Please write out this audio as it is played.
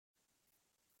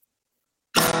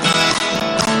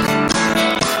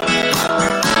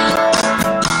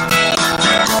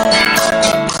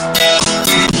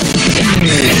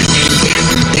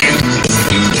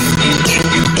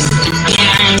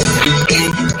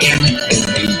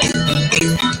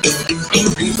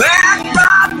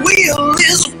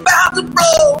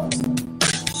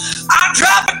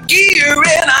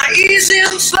and I ease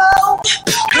in slow.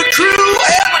 The crew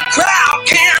and the crowd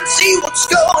can't see what's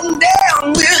going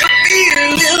down with a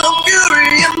feeling of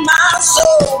fury in my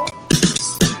soul.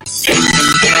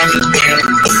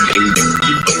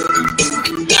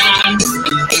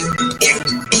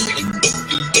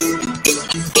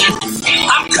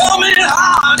 I'm coming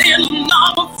hard in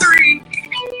number 3.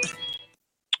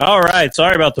 All right.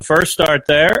 Sorry about the first start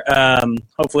there.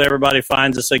 Hopefully everybody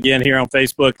finds us again here on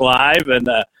Facebook Live, and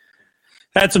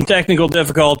had some technical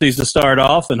difficulties to start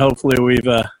off, and hopefully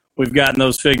we've gotten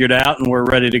those figured out and we're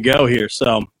ready to go here.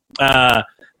 So,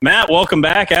 Matt, welcome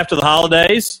back after the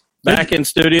holidays. Back in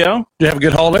studio. Did you have a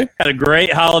good holiday? Had a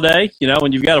great holiday. You know,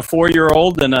 when you've got a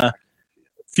 4-year-old and a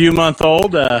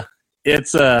few-month-old,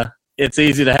 it's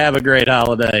easy to have a great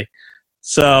holiday.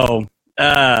 So,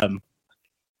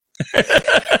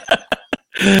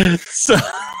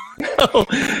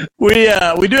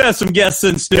 we do have some guests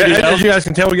in studio. Yeah, as you guys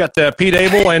can tell, we got Pete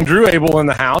Abel and Drew Abel in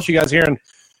the house. You guys hearing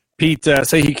Pete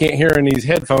say he can't hear in these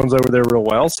headphones over there real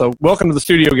well. So, welcome to the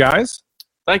studio, guys.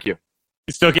 Thank you.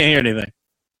 You still can't hear anything.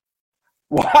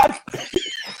 What?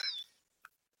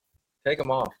 Take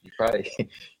them off. You probably hear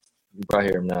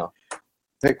them now.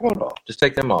 Take what off? Just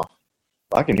take them off.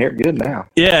 I can hear it good now.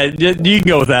 Yeah, you can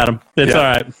go without them. It's all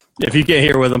right if you can't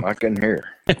hear with them. I can hear.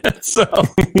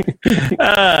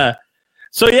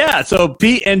 So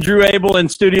Pete and Drew Abel in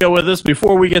studio with us.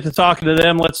 Before we get to talking to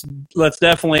them, let's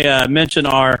definitely mention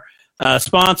our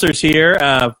sponsors here.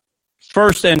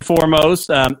 First and foremost,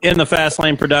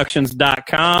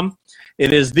 InTheFastLaneProductions.com.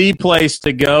 It is the place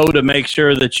to go to make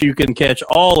sure that you can catch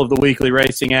all of the weekly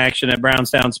racing action at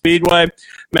Brownstown Speedway.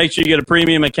 Make sure you get a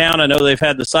premium account. I know they've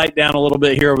had the site down a little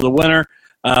bit here over the winter,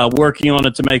 working on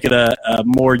it to make it a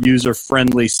more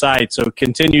user-friendly site. So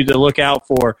continue to look out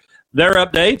for their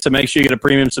updates and make sure you get a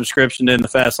premium subscription to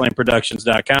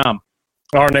InTheFastLaneProductions.com.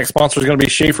 Our next sponsor is going to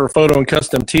be Schaefer Photo and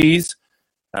Custom Tees.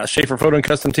 Schaefer Photo and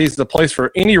Custom Tees is the place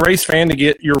for any race fan to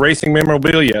get your racing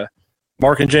memorabilia.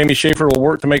 Mark and Jamie Schaefer will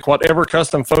work to make whatever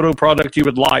custom photo product you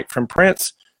would like, from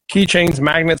prints, keychains,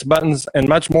 magnets, buttons, and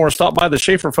much more. Stop by the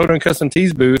Schaefer Photo and Custom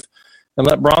Tees booth and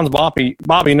let Bronze Bobby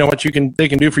know what they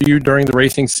can do for you during the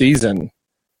racing season.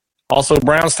 Also,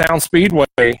 Brownstown Speedway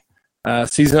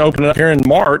season opening up here in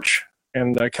March,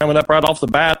 and coming up right off the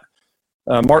bat,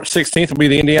 March 16th will be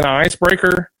the Indiana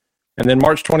Icebreaker, and then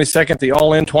March 22nd, the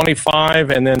All-In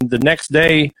 25, and then the next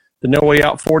day, the No Way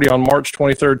Out 40 on March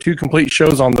 23rd. 2 complete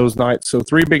shows on those nights. So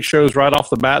 3 big shows right off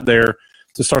the bat there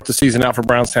to start the season out for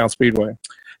Brownstown Speedway.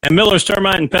 And Miller's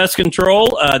Termite and Pest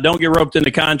Control. Don't get roped into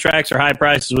contracts or high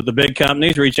prices with the big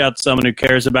companies. Reach out to someone who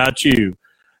cares about you.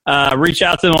 Reach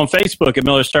out to them on Facebook at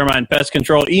Miller's Termite and Pest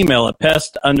Control. Email at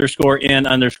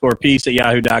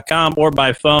pest_n_peace@yahoo.com or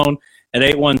by phone at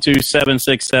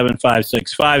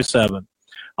 812-767-5657.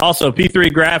 Also,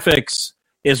 P3 Graphics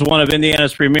is one of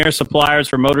Indiana's premier suppliers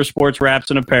for motorsports wraps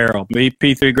and apparel.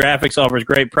 P3 Graphics offers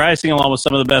great pricing along with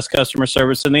some of the best customer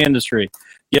service in the industry.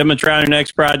 Give them a try on your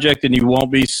next project and you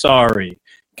won't be sorry.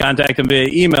 Contact them via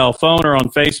email, phone, or on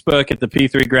Facebook at the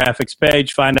P3 Graphics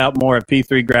page. Find out more at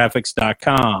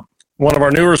p3graphics.com. One of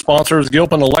our newer sponsors,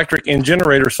 Gilpin Electric and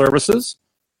Generator Services.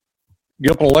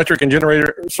 Gilpin Electric and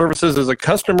Generator Services is a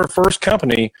customer-first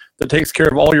company that takes care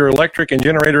of all your electric and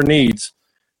generator needs.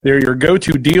 They're your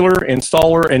go-to dealer,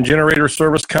 installer, and generator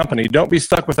service company. Don't be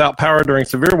stuck without power during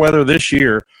severe weather this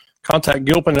year. Contact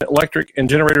Gilpin Electric and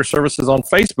Generator Services on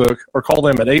Facebook or call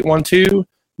them at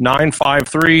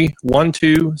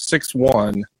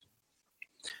 812-953-1261.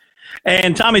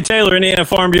 And Tommy Taylor, Indiana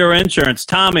Farm Bureau Insurance.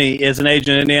 Tommy is an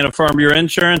agent at Indiana Farm Bureau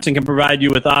Insurance and can provide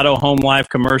you with auto, home, life,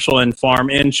 commercial, and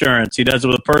farm insurance. He does it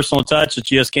with a personal touch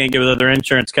that you just can't get with other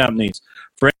insurance companies.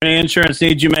 For any insurance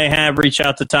needs you may have, reach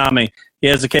out to Tommy. He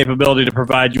has the capability to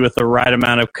provide you with the right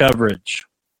amount of coverage.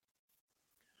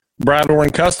 Brad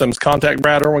Irwin Customs. Contact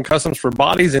Brad Irwin Customs for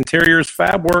bodies, interiors,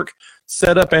 fab work,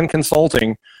 setup, and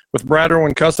consulting. With Brad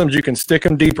Irwin Customs, you can stick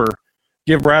them deeper.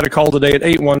 Give Brad a call today at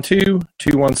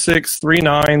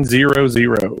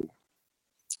 812-216-3900.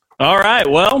 All right.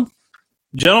 Well,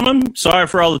 gentlemen, sorry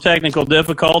for all the technical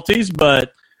difficulties,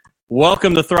 but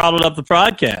welcome to Throttled Up the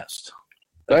Podcast.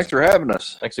 Thanks for having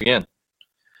us. Thanks again.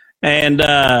 And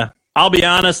I'll be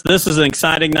honest, this is an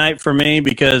exciting night for me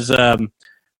because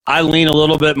I lean a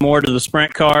little bit more to the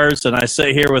sprint cars, and I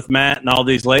sit here with Matt and all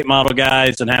these late model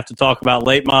guys and have to talk about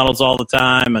late models all the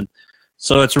time. And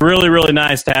so it's really, really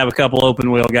nice to have a couple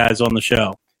open wheel guys on the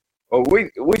show. Well, we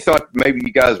thought maybe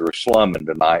you guys were slumming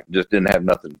tonight and just didn't have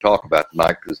nothing to talk about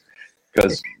tonight because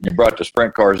you brought the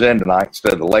sprint cars in tonight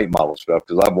instead of the late model stuff,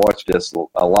 because I've watched this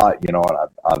a lot, you know, and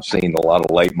I've seen a lot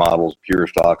of late models, pure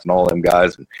stocks, and all them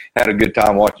guys, and had a good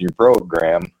time watching your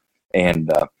program.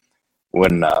 And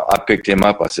when I picked him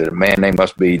up, I said, man, they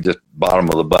must be just bottom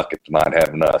of the bucket tonight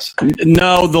having us.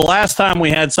 No, the last time we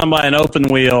had somebody in open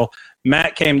wheel,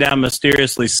 Matt came down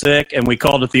mysteriously sick, and we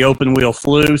called it the open wheel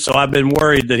flu. So I've been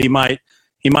worried that he might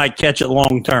catch it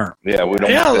long term. Yeah, we don't.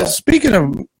 Yeah, speaking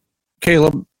of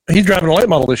Caleb, he's driving a late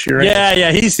model this year.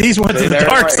 Yeah, he's went to the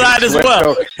dark side as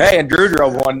well. Hey, and Drew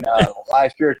drove one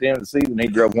last year at the end of the season. He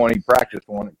drove one. He practiced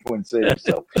one at Twin Cities.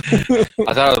 So I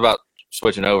thought I was about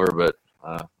switching over, but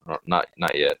not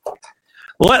yet.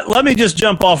 Let me just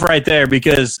jump off right there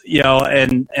because,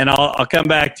 and I'll come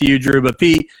back to you, Drew. But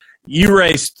Pete, you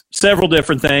raced several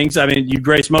different things. I mean, you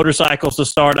raced motorcycles to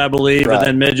start, I believe, right, and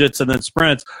then midgets and then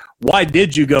sprints. Why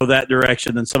did you go that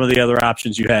direction than some of the other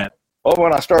options you had? Well,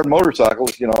 when I started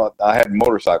motorcycles, I had a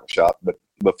motorcycle shop, but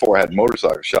before I had a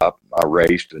motorcycle shop, I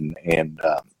raced and had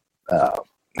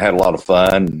a lot of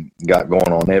fun and got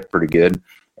going on it pretty good,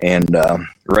 and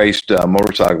raced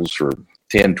motorcycles for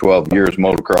 10, 12 years,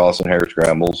 motocross and hare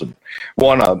scrambles, and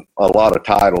won a lot of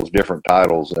titles, different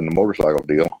titles in the motorcycle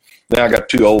deal. Then I got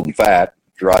too old and fat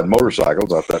to ride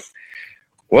motorcycles. I thought,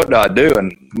 what do I do?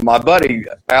 And my buddy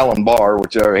Alan Barr,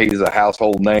 he's a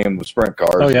household name with sprint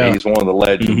cars. Oh, yeah. He's one of the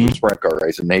legends of sprint car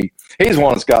racing. He's the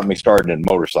one that's got me started in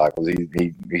motorcycles.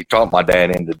 He taught my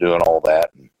dad into doing all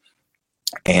that,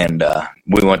 and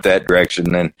we went that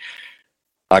direction. And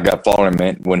I got following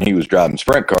him when he was driving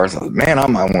sprint cars. I thought, man, I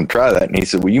might want to try that. And he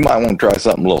said, well, you might want to try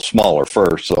something a little smaller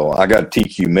first. So I got a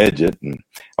TQ midget, and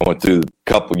I went through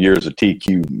a couple of years of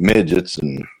TQ midgets,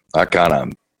 and I kind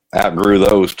of outgrew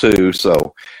those too.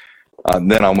 So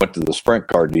then I went to the sprint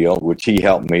car deal, which he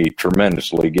helped me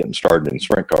tremendously getting started in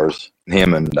sprint cars,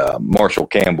 him and Marshall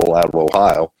Campbell out of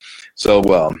Ohio. So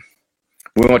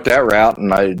we went that route,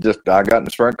 and I got in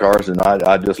sprint cars, and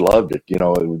I just loved it.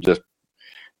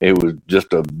 It was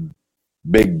just a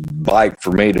big bite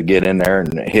for me to get in there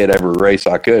and hit every race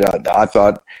I could. I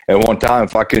thought at one time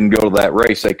if I couldn't go to that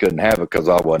race, they couldn't have it because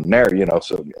I wasn't there,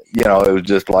 So, it was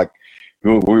just like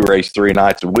we raced 3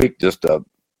 nights a week just to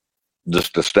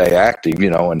stay active,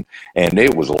 and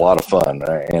it was a lot of fun.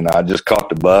 And I just caught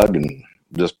the bug and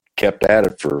just kept at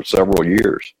it for several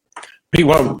years. Pete,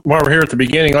 while we're here at the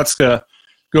beginning, let's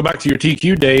go back to your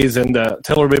TQ days and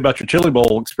tell everybody about your Chili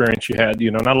Bowl experience you had.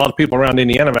 Not a lot of people around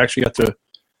Indiana have actually got to,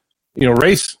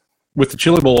 race with the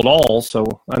Chili Bowl at all. So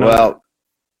I know. Well,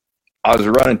 I was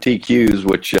running TQs,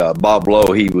 which Bob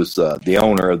Lowe, he was the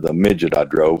owner of the midget I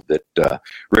drove that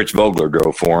Rich Vogler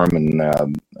drove for him,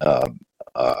 and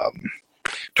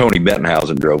Tony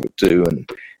Bentonhausen drove it too,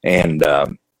 and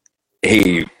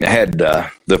he had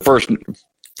the first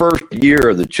year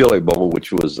of the Chili Bowl,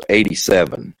 which was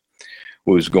 '87.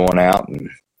 Was going out,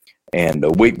 and a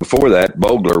week before that,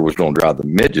 Vogler was going to drive the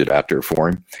midget out there for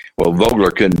him. Well, Vogler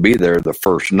couldn't be there the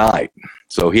first night,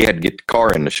 so he had to get the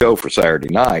car in the show for Saturday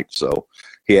night. So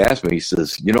he asked me, he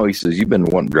says, you've been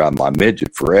wanting to drive my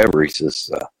midget forever. He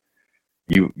says,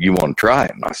 you want to try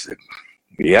it? And I said,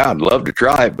 yeah, I'd love to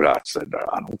try it, but I said,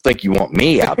 I don't think you want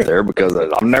me out there because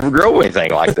I've never drove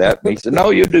anything like that. And he said, no,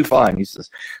 you'll do fine. He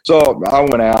says, so I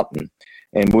went out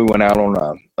and we went out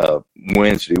on a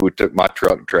Wednesday. We took my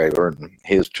truck and trailer and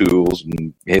his tools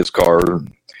and his car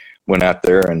and went out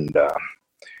there. And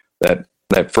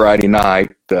that Friday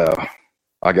night,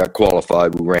 I got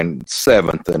qualified. We ran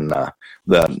 7th and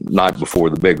the night before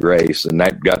the big race, and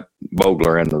that got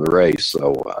Vogler into the race.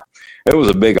 So it was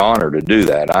a big honor to do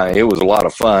that. It was a lot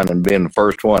of fun, and being the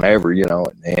first one ever,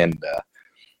 and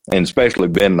especially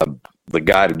being the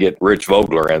guy to get Rich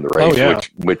Vogler in the race, oh, yeah.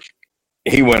 which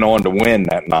he went on to win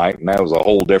that night, and that was a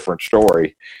whole different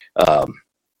story.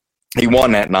 He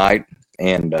won that night,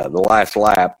 and the last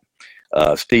lap,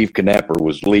 Steve Knepper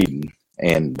was leading,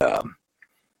 and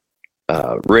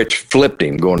Rich flipped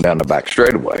him going down the back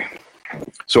straightaway.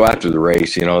 So after the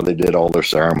race, they did all their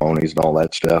ceremonies and all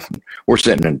that stuff. And we're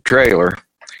sitting in the trailer,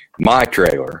 my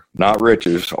trailer, not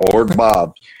Rich's or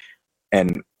Bob's,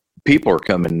 and people are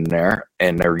coming in there,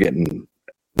 and they're getting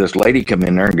this lady come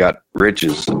in there and got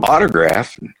Rich's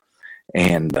autograph,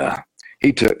 and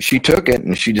she took it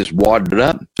and she just wadded it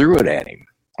up and threw it at him.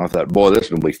 I thought, boy, this is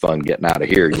gonna be fun getting out of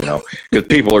here, because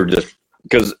people are just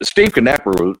because Steve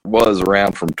Knepper was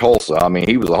around from Tulsa. I mean,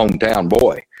 he was a hometown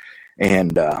boy,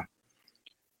 and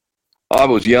I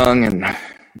was young, and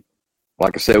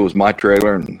like I said, it was my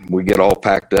trailer, and we get all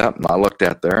packed up, and I looked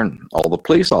out there, and all the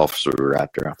police officers were out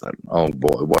there. I thought, oh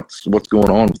boy, what's going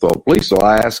on with all the police? So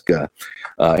I asked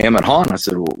Emmett Hahn, I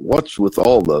said, well, what's with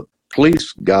all the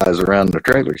police guys around the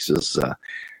trailer? He says,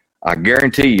 I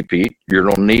guarantee you, Pete, you're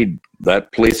going to need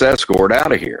that police escort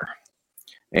out of here.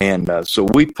 And so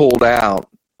we pulled out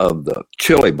of the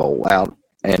Chili Bowl out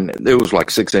and it was like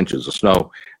 6 inches of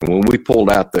snow. And when we pulled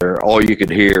out there, all you could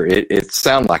hear, it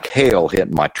sounded like hail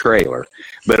hitting my trailer.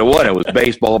 But it wasn't. It was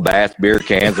baseball bats, beer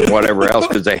cans, and whatever else,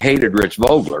 because they hated Rich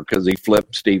Vogler because he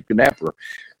flipped Steve Knepper.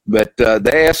 But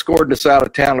they escorted us out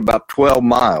of town about 12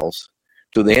 miles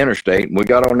to the interstate, and we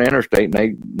got on the interstate, and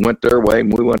they went their way,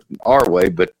 and we went our way.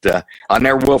 But I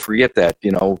never will forget that,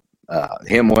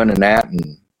 him winning that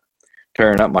and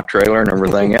tearing up my trailer and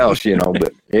everything else,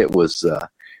 But it was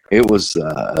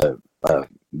a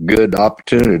good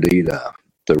opportunity to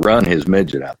run his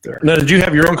midget out there. Now, did you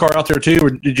have your own car out there too, or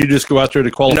did you just go out there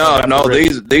to qualify? No,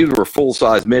 these were full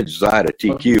size midgets. I had a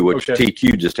TQ, which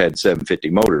TQ just had 750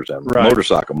 motors on them,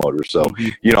 motorcycle motors. So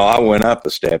I went up a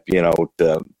step,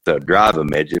 to drive a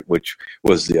midget, which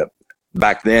was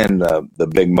back then the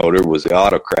big motor was the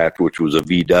Autocraft, which was a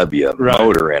VW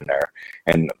motor in there.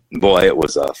 And boy, it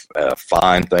was a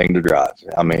fine thing to drive.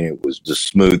 I mean, it was just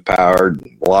smooth powered,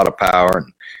 a lot of power,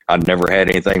 and I'd never had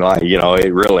anything like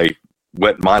it really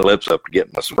wet my lips up to get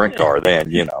in a sprint car then,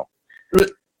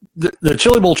 The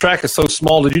Chili Bowl track is so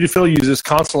small. Did you feel you was just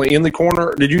constantly in the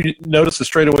corner? Did you notice the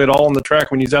straightaway at all on the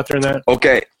track when you was out there in that?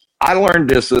 Okay, I learned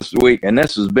this week, and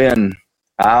this has been,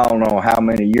 I don't know how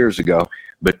many years ago,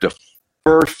 but the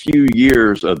first few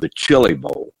years of the Chili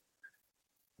Bowl,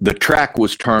 the track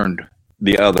was turned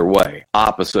the other way,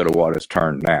 opposite of what it's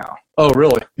turned now. Oh,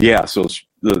 really? Yeah, so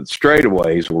the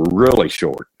straightaways were really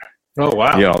short. Oh,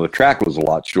 wow. The track was a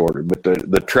lot shorter, but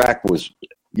the track was,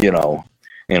 in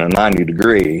a 90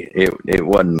 degree, it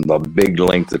wasn't the big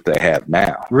length that they have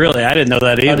now. Really? I didn't know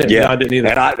that either. I didn't either.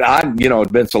 And I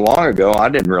it'd been so long ago, I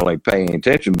didn't really pay any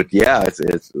attention, but yeah,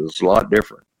 it's a lot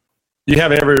different. Do you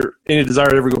have any desire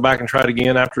to ever go back and try it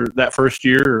again after that first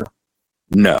year? Or?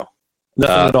 No.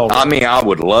 Nothing at all. I mean, I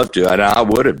would love to. I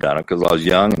would have done it because I was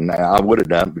young, and I would have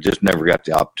done it, but just never got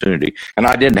the opportunity. And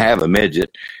I didn't have a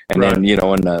midget. And then,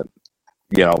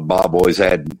 Bob always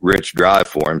had Rich drive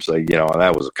for him. So,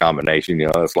 that was a combination.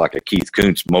 It's like a Keith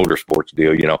Kuntz motorsports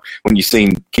deal. When you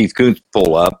seen Keith Kuntz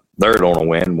pull up, they're going to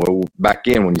win. Well, back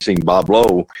in when you seen Bob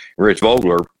Lowe, Rich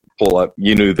Vogler pull up,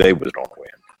 you knew they was going to win.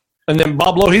 And then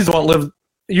Bob Lowe, he's the one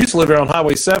used to live there on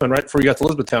Highway 7, right, before you got to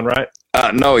Elizabethtown, right?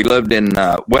 No, he lived in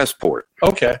Westport.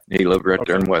 Okay. He lived right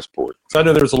there in Westport. So I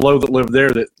know there was a Lowe that lived there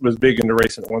that was big into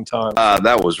racing at one time.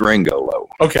 That was Ringo Lowe.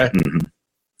 Okay. Mm-hmm.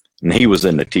 And he was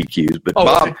in the TQs. But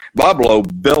Bob Lowe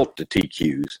built the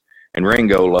TQs, and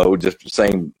Ringo Lowe they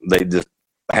just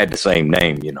had the same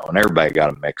name, and everybody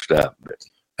got them mixed up. But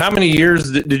how many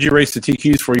years did you race the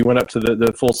TQs before you went up to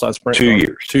the full-size sprint? 2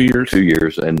 years. 2 years? 2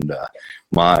 years. And the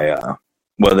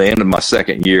end of my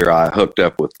second year, I hooked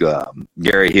up with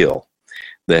Gary Hill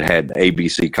that had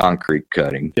ABC concrete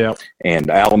cutting. Yeah. And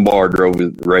Alan Barr drove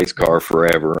the race car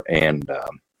forever. And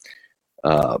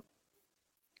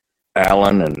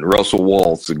Alan and Russell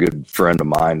Waltz, a good friend of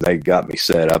mine, they got me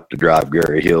set up to drive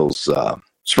Gary Hill's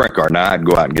sprint car. Now, I'd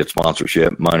go out and get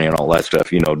sponsorship, money, and all that stuff,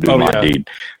 do my deed.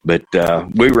 But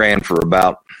we ran for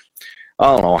about,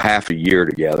 half a year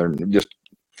together. And just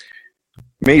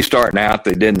me starting out,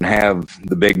 they didn't have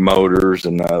the big motors,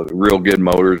 and real good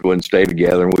motors wouldn't stay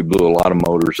together, and we blew a lot of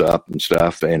motors up and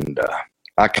stuff. And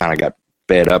I kind of got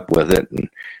fed up with it, and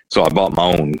so I bought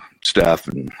my own stuff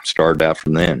and started out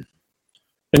from then.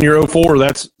 And your 04,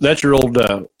 that's your old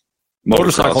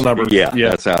motorcycle number. Yeah,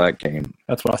 that's how that came.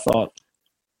 That's what I thought.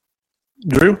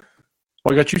 Drew,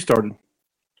 what got you started?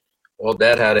 Well,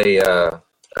 Dad had a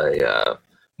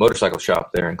motorcycle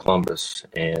shop there in Columbus,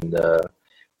 and I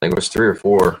think it was 3 or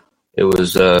 4. It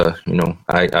was,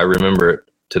 I remember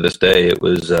it to this day. It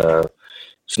was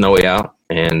snowy out,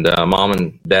 and Mom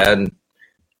and Dad,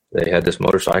 they had this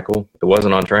motorcycle. It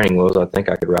wasn't on training wheels. I think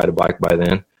I could ride a bike by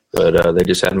then. But they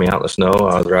just had me out in the snow.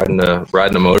 I was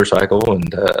riding a motorcycle,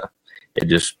 and it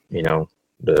just,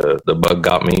 the bug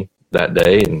got me that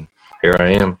day, and here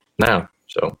I am now.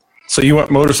 So you went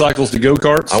motorcycles to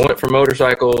go-karts? I went for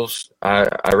motorcycles. I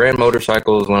ran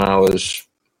motorcycles when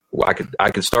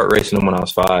I could start racing them when I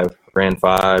was 5. Ran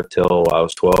 5 till I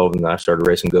was 12, and then I started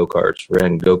racing go-karts.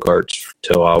 Ran go-karts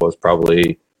till I was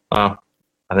probably, I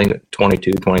think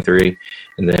 22, 23,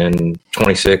 and then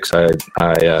 26, I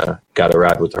got a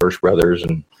ride with the Hirsch brothers,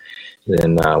 and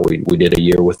then we did a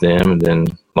year with them, and then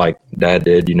like Dad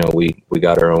did, we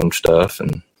got our own stuff,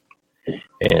 and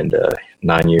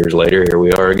 9 years later, here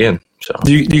we are again. So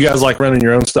do you guys like running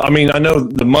your own stuff? I mean, I know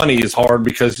the money is hard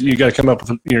because you got to come up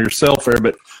with yourself there,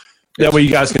 but that way you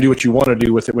guys can do what you want to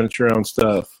do with it when it's your own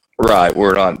stuff. Right.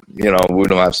 We're not, we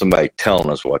don't have somebody telling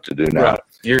us what to do now. Right.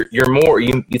 you're more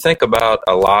you think about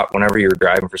a lot whenever you're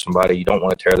driving for somebody. You don't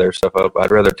want to tear their stuff up.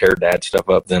 I'd rather tear Dad's stuff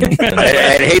up than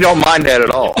and he don't mind that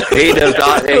at all. He does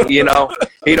not. You know,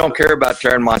 he don't care about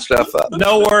tearing my stuff up.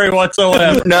 No worry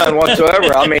whatsoever. None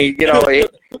whatsoever. I mean, you know,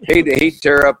 he'd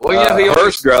tear up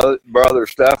Hurst brother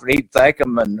stuff, and he'd thank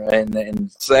him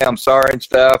and say I'm sorry and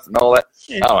stuff and all that.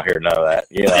 I don't hear none of that.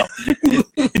 You know,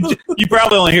 You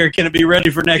probably only hear, can it be ready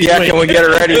for next week? can we get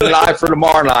it ready tonight for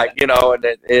tomorrow night? You know, and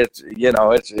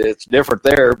it's different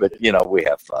there, but you know, we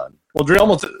have fun. Well, Drew,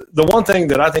 almost the one thing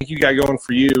that I think you got going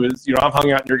for you is, you know, I've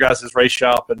hung out in your guys' race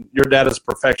shop, and your dad is a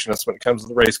perfectionist when it comes to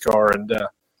the race car, and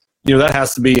you know, that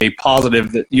has to be a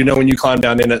positive that, you know, when you climb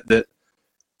down in it, that,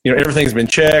 you know, everything's been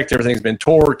checked, everything's been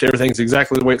torqued, everything's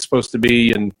exactly the way it's supposed to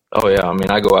be. And oh yeah, I mean,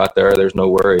 I go out there, there's no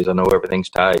worries. I know everything's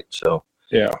tight. So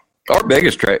yeah. Our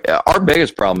biggest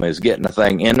problem is getting the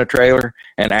thing in the trailer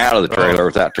and out of the trailer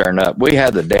without tearing up. We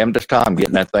had the damnedest time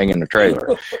getting that thing in the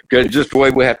trailer because just the way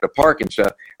we have to park and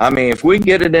stuff. I mean, if we can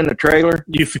get it in the trailer,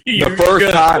 the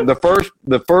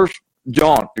first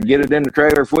jaunt to get it in the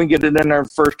trailer, if we can get it in there the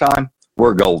first time,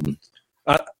 we're golden.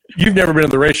 You've never been to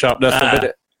the race shop, Dustin,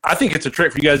 but I think it's a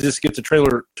trick for you guys just to get the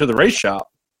trailer to the race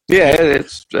shop. Yeah,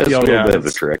 it's a little bit of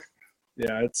a trick.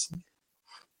 Yeah, it's.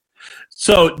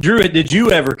 So, Drew, did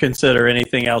you ever consider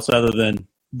anything else other than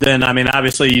I mean,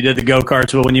 obviously you did the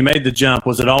go-karts, but when you made the jump,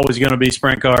 was it always going to be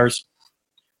sprint cars?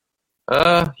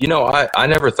 You know, I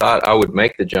never thought I would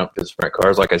make the jump to sprint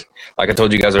cars. Like I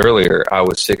told you guys earlier, I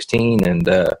was 16 and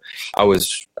I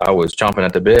was chomping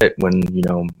at the bit when, you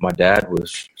know, my dad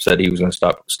said he was going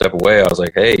to step away. I was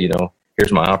like, hey, you know,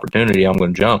 here's my opportunity. I'm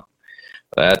going to jump.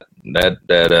 That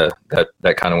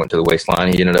kind of went to the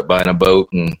waistline. He ended up buying a boat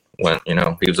and went, you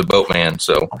know, he was a boatman.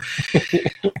 So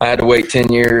I had to wait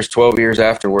 10 years, 12 years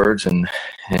afterwards. And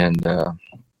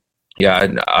yeah,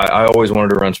 I always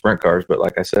wanted to run sprint cars, but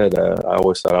like I said, I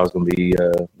always thought I was going to be, you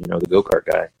know, the go-kart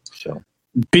guy. So,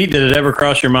 Pete, did it ever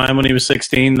cross your mind when he was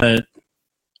 16 that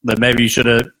maybe you should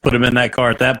have put him in that car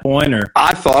at that point? Or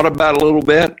I thought about it a little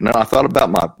bit, and I thought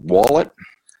about my wallet.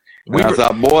 I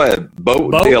thought, boy, a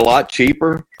boat would be a lot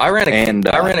cheaper. I ran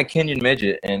a Kenyan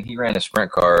midget, and he ran a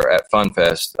sprint car at Fun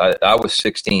Fest. I was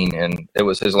 16, and it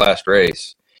was his last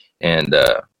race. And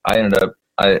I ended up,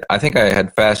 I think I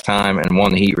had fast time and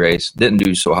won the heat race. Didn't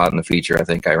do so hot in the feature. I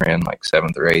think I ran like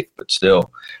 7th or 8th, but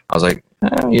still, I was like,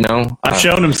 you know. I've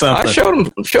shown him something. I showed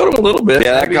him a little bit.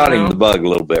 Yeah, that got him the bug a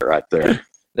little bit right there.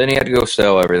 Then he had to go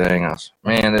sell everything. I was,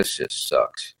 man, this just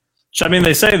sucks. I mean,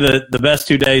 they say that the best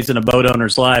 2 days in a boat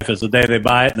owner's life is the day they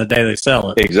buy it and the day they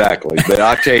sell it. Exactly. But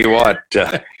I tell you what,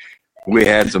 we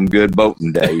had some good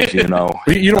boating days, you know.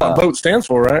 You know what boat stands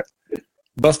for, right?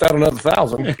 Bust out another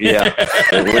 1,000. Yeah.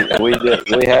 We did.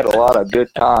 We had a lot of good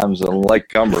times on Lake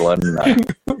Cumberland.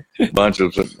 A bunch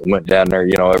of us went down there,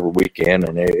 you know, every weekend,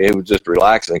 and it was just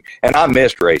relaxing. And I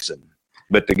missed racing.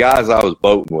 But the guys I was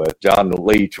boating with, John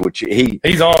Leach, which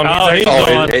he's on. He's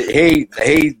on.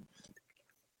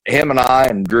 Him and I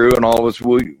and Drew and all of us,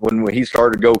 when he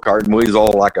started go-karting, we was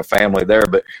all like a family there,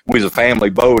 but we was a family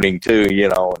boating too, you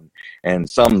know, and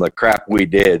some of the crap we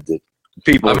did that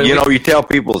people, you know, you tell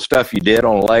people the stuff you did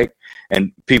on the lake and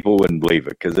people wouldn't believe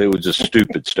it because it was just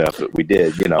stupid stuff that we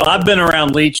did, you know. Well, I've been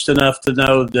around Leach enough to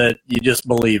know that you just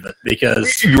believe it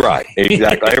because. Right,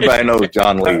 exactly. Everybody knows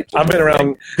John Leach. I've been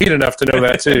around Pete enough to know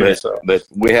that too. But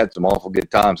we had some awful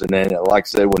good times. And then, like I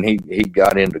said, when he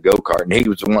got into go-kart and he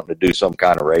was wanting to do some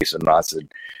kind of racing,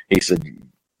 he said,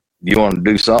 you want to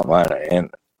do something?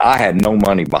 And I had no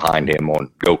money behind him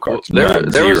on go-karts.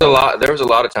 There was a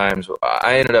lot of times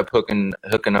I ended up hooking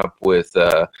up with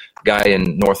a guy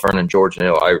in North Vernon,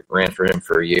 Georgia. I ran for him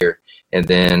for a year. And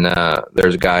then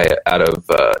there's a guy out of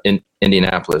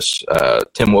Indianapolis,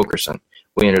 Tim Wilkerson.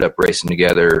 We ended up racing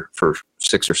together for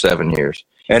 6 or 7 years.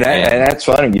 And that's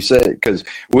funny you said it because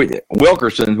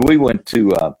Wilkerson, we went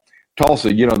to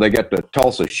Tulsa. You know, they got the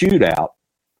Tulsa shootout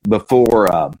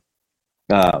before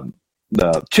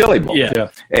the Chili Bowl. Yeah.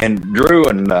 And Drew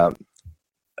and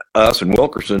us and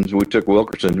Wilkerson's, we took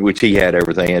Wilkerson, which he had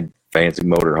everything. He had fancy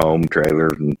motorhome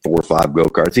trailers and 4 or 5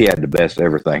 go-karts. He had the best of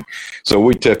everything. So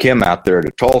we took him out there to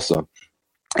Tulsa.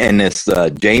 And this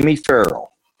Jamie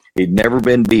Farrell, he'd never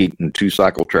been beat in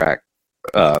 2-cycle track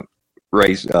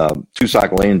race,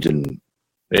 2-cycle engine.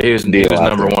 He was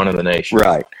number one in the nation.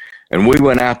 Right. And we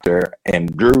went out there,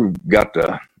 and Drew got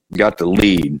the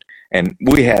lead, and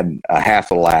we had a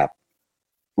half a lap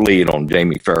lead on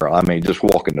Jamie Farrell. I mean, just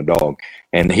walking the dog.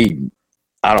 And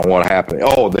I don't know what happened.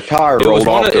 Oh, the tire rolled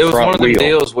off the front wheel. It was one of the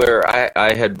deals where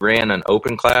I had ran an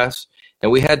open class,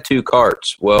 and we had 2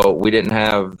 carts. Well, we didn't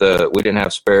have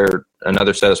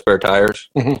another set of spare tires,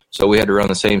 so we had to run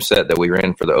the same set that we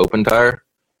ran for the open tire.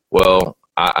 Well,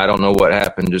 I don't know what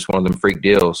happened. Just one of them freak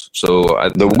deals. So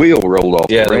the wheel rolled off.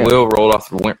 Yeah, the rim. wheel rolled off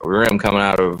the rim coming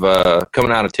out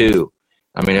of two.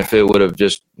 I mean, if it would have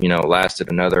just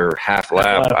lasted another half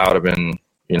lap, I would have been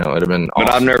it'd have been. Awesome.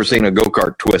 But I've never seen a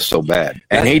go-kart twist so bad.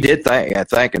 And he did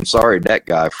thank and sorry that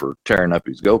guy for tearing up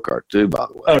his go-kart too. By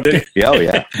the way. Oh, did he? Yeah, oh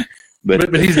yeah.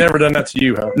 But he's never done that to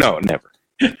you, huh? No, never.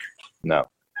 No.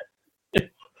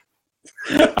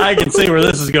 I can see where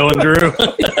this is going, Drew.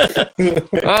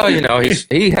 Oh,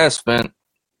 he has spent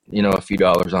a few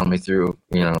dollars on me through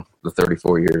the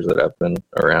 34 years that I've been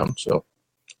around. So,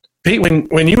 Pete,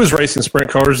 when you was racing sprint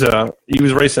cars, you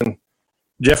was racing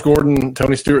Jeff Gordon,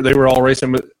 Tony Stewart. They were all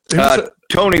racing, but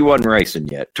Tony wasn't racing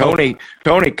yet. Tony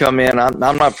come in. I'm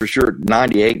not for sure.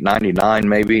 98, 99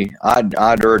 maybe. I'd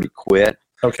already quit.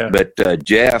 Okay. But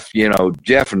Jeff,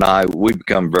 Jeff and I, we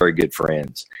become very good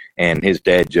friends. And his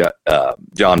dad,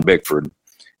 John Bickford,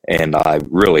 and I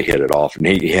really hit it off. And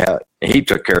he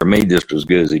took care of me just as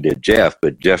good as he did Jeff.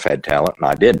 But Jeff had talent, and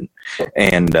I didn't.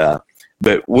 And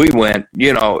but we went.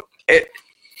 We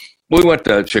went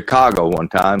to Chicago one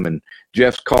time, and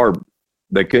Jeff's car,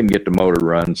 they couldn't get the motor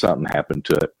run. Something happened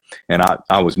to it, and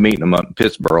I was meeting them up in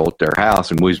Pittsburgh at their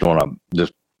house, and we was going to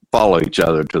just follow each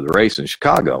other to the race in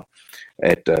Chicago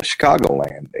at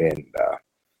Chicagoland, and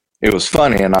it was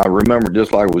funny. And I remember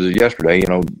just like it was yesterday.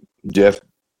 Jeff,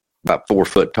 about 4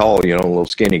 foot tall, a little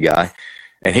skinny guy,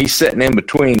 and he's sitting in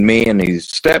between me and his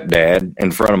stepdad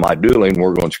in front of my dually, and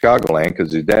we're going to Chicagoland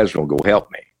because his dad's going to go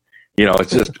help me.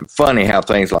 It's just funny how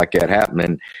things like that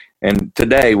happen. And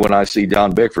today, when I see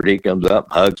John Bickford, he comes up,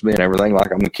 hugs me and everything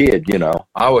like I'm a kid, I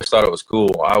always thought it was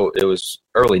cool. It was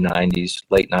early 90s,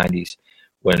 late 90s,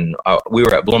 when we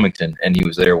were at Bloomington, and he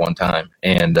was there one time.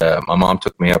 And my mom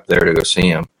took me up there to go see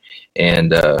him.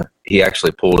 And he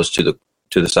actually pulled us to the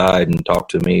side and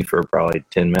talked to me for probably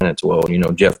 10 minutes. Well,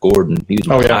 Jeff Gordon, he was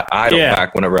my idol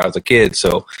back whenever I was a kid.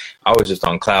 So I was just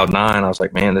on cloud nine. I was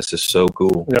like, man, this is so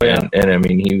cool. Oh, yeah. And I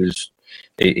mean, he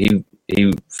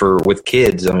with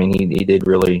kids, I mean, he did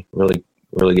really, really,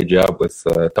 really good job with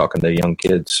talking to young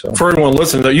kids. So. For everyone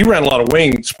listening, though, you ran a lot of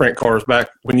wing sprint cars back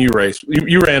when you raced.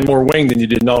 You ran more wing than you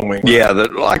did non-wing. Right? Yeah, the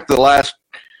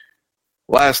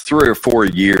last 3 or 4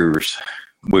 years,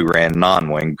 we ran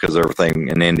non-wing because everything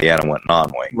in Indiana went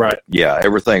non-wing. Right. Yeah,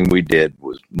 everything we did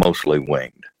was mostly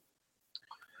winged.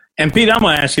 And Pete, I'm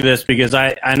going to ask you this because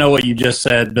I know what you just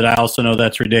said, but I also know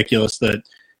that's ridiculous that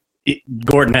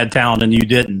Gordon had talent and you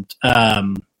didn't.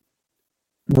 How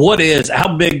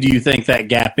big do you think that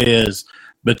gap is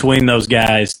between those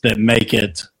guys that make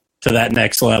it to that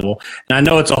next level? And I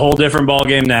know it's a whole different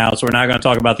ballgame now, so we're not going to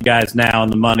talk about the guys now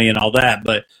and the money and all that,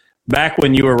 but back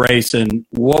when you were racing,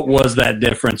 what was that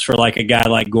difference for like a guy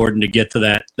like Gordon to get to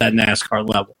that NASCAR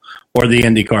level or the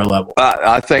IndyCar level?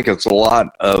 I think it's a lot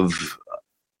of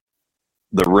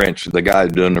the wrench, the guy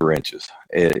doing the wrenches.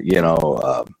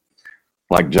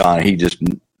 Like John, he just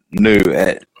knew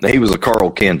he was a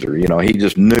Carl Kinzer. He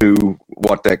just knew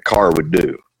what that car would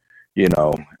do. He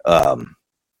knew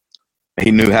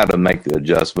how to make the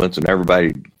adjustments, and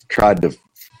everybody tried to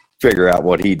figure out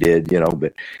what he did,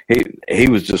 but he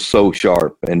was just so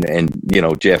sharp, and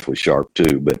Jeff was sharp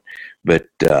too, but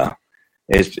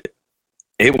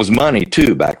it was money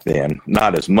too back then,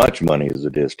 not as much money as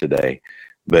it is today,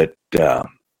 but the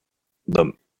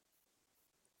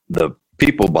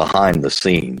people behind the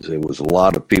scenes, it was a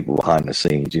lot of people behind the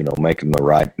scenes, making the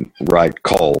right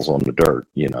calls on the dirt,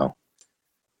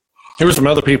 There were some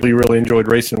other people you really enjoyed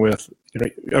racing with.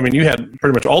 You had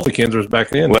pretty much all the Kinzers back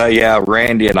then. Well, yeah,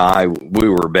 Randy and I, we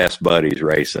were best buddies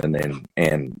racing,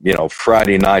 and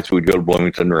Friday nights we'd go to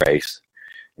Bloomington race,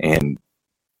 and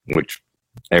which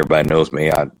everybody knows me,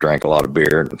 I drank a lot of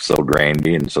beer, and so did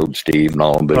Randy, and so did Steve, and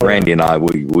all of them. But Randy and I,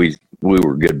 we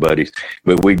were good buddies.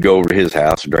 But we'd go over to his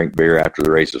house and drink beer after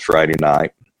the races Friday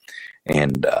night,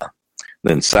 and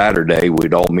then Saturday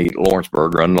we'd all meet in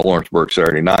Lawrenceburg, run to Lawrenceburg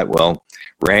Saturday night. Well,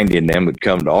 Randy and them would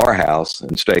come to our house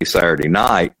and stay Saturday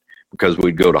night because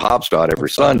we'd go to Hopstad every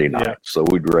Sunday night. Yeah. So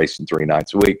we'd be racing 3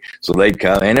 nights a week. So they'd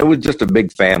come, and it was just a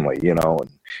big family, and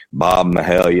Bob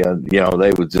Mahalia,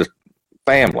 they was just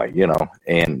family,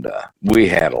 and we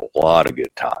had a lot of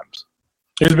good times.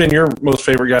 Who's been your most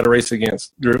favorite guy to race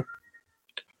against, Drew?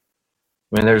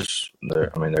 I mean, there's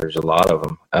a lot of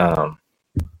them.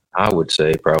 I would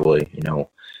say probably,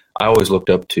 I always looked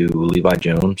up to Levi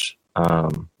Jones.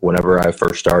 Whenever I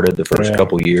first started, the first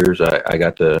couple years, I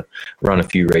got to run a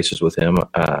few races with him.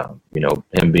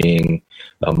 Him being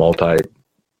a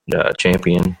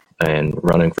multi-champion and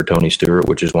running for Tony Stewart,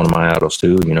 which is one of my idols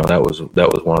too. That was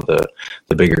one of the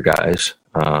bigger guys.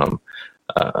 I'll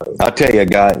tell you a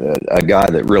guy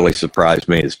that really surprised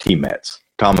me is T-Metz,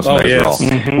 Thomas Oh, Mesereau. yes.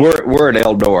 Mhm. We're at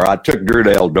Eldora. I took Drew to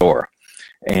Eldora,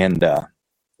 and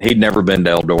he'd never been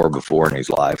to Eldora before in his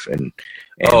life, and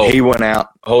he went out.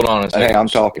 Hold on a second. Hey, I'm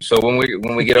talking. So when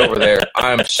we get over there,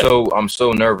 I'm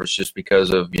so nervous just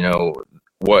because of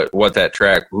what that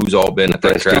track, who's all been at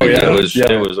that track. Oh, yeah.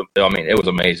 It was I mean, it was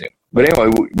amazing. But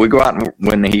anyway, we go out and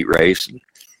win the heat race,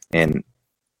 and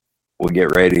we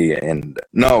get ready. And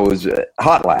no, it was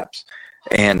hot laps,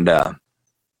 and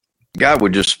guy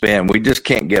would just spin. We just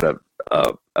can't get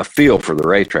a feel for the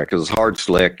racetrack because it's hard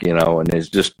slick, and it's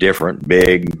just different,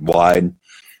 big, wide.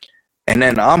 And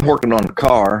then I'm working on the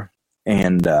car,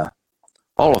 and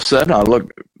all of a sudden I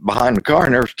look behind the car,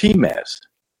 and there's T-Mez.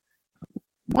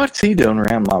 What's he doing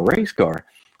around my race car?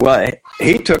 Well,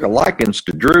 he took a likings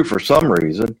to Drew for some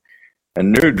reason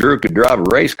and knew Drew could drive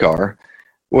a race car.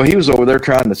 Well, he was over there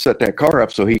trying to set that car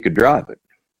up so he could drive it.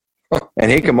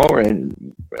 And he come over,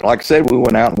 and like I said, we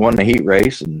went out and won the heat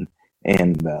race and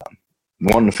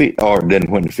won the or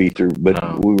didn't win the feature, but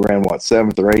we ran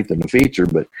 7th or 8th in the feature.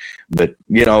 But it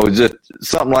was just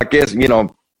something like this.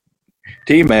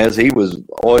 T-Mez, he was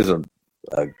always a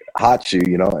hot shoe,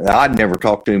 and I'd never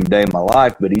talked to him a day in my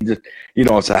life, but he just,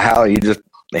 so how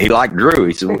he liked Drew.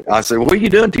 He said, I said, what are you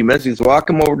doing, T-Mez? He said, well, I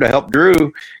come over to help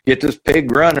Drew get this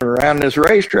pig running around this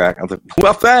racetrack. I said,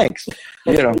 well, thanks.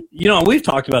 We've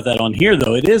talked about that on here,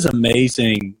 though. It is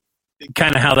amazing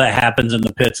kind of how that happens in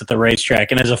the pits at the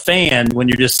racetrack. And as a fan, when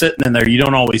you're just sitting in there, you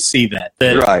don't always see that.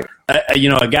 Right.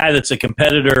 A guy that's a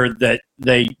competitor, that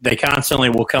they constantly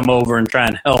will come over and try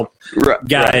and help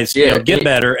guys get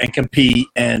better and compete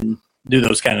and do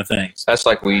those kind of things. That's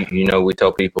like we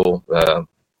tell people,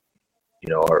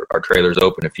 our trailer's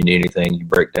open. If you need anything, you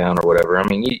break down or whatever. I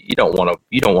mean, you don't want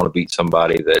to beat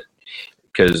somebody that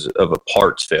because of a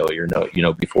parts failure.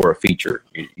 No, before a feature,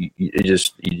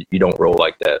 you don't roll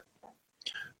like that.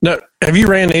 No, have you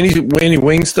ran any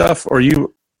wing stuff, or are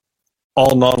you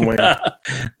all non-wing?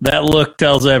 That look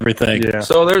tells everything. Yeah.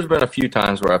 So there's been a few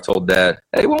times where I've told Dad,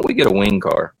 "Hey, why don't we get a wing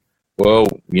car?" Well,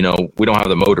 we don't have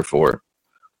the motor for it.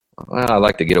 Well, I'd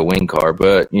like to get a wing car,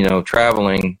 but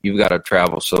traveling, you've got to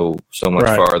travel so much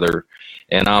farther,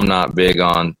 and I'm not big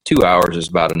on 2 hours is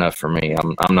about enough for me.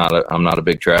 I'm not a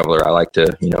big traveler. I like to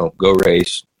go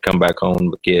race, come back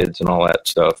home with kids and all that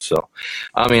stuff. So,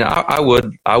 I mean, I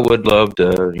would love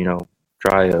to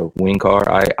try a wing car.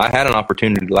 I had an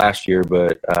opportunity last year,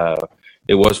 but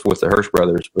it was with the Hirsch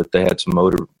brothers, but they had some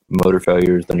motor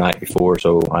failures the night before,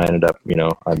 so I ended up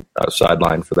I was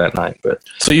sidelined for that night. But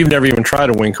so you've never even tried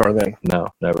a wing car then? No,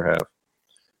 never have.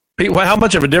 Pete, how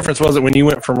much of a difference was it when you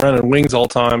went from running wings all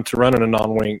the time to running a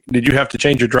non-wing? Did you have to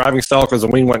change your driving style because the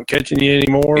wing wasn't catching you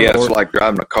anymore? Yeah, it's like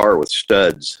driving a car with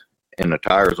studs and the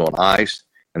tires on ice,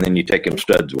 and then you take them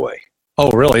studs away.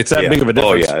 Oh, really? It's that big of a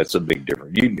difference? Oh, yeah, it's a big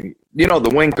difference.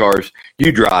 The wing cars,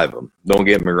 you drive them. Don't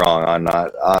get me wrong.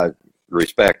 I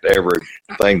respect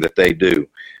everything that they do.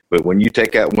 But when you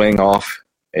take that wing off,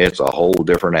 it's a whole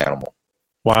different animal.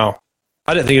 Wow.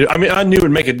 I didn't think I knew it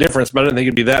would make a difference, but I didn't think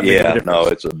it'd be that big of a difference. No,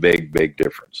 it's a big, big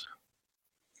difference.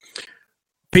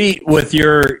 Pete, with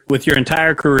your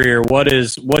entire career,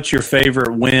 what's your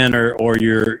favorite win or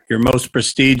your most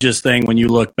prestigious thing when you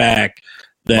look back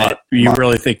that you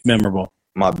really think memorable?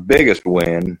 My biggest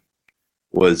win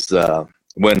was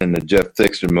winning the Jeff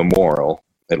Thixton Memorial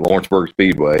at Lawrenceburg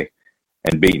Speedway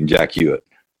and beating Jack Hewitt.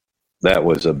 That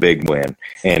was a big win.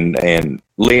 And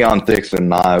Leon Thixton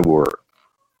and I were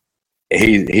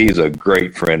he's a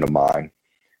great friend of mine.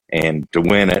 And to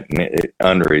win it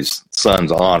under his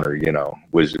son's honor,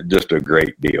 was just a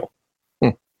great deal.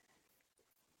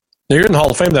 You're in the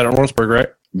Hall of Fame down at Lawrenceburg, right?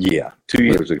 Yeah, 2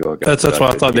 years ago. That's why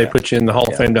I thought they put you in the Hall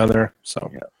of Fame down there.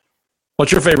 So,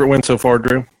 What's your favorite win so far,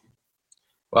 Drew?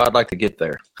 Well, I'd like to get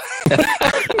there.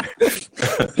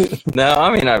 No,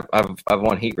 I mean I've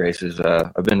won heat races.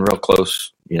 I've been real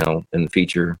close, in the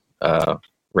feature.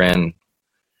 Ran,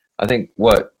 I think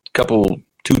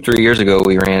 2-3 years ago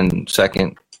we ran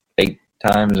second 8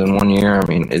 times in 1 year. I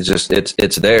mean, it's just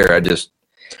it's there.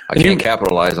 I can't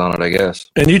capitalize on it, I guess.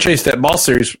 And you chased that Boss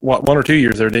Series 1 or 2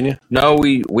 years there, didn't you? No,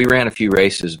 we ran a few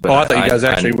races, but I thought you guys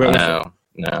actually went.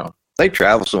 No. They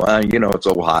travel so it's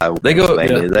Ohio. They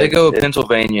go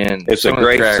Pennsylvania, and it's a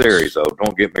great series, though.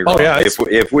 Don't get me wrong. Oh, yeah,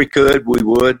 if we could, we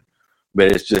would,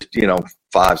 but it's just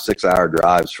 5-6 hour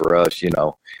drives for us.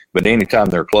 But anytime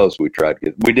they're close, we tried to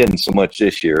get. We didn't so much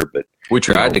this year, but we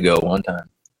tried to go one time.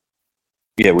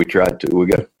 Yeah, we tried to. We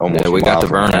got almost. We got to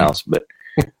burn house, but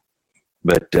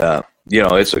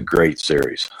it's a great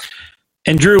series.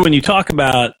 And Drew, when you talk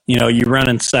about, you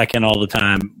running second all the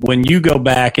time, when you go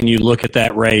back and you look at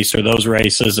that race or those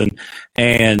races and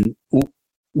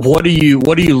what do you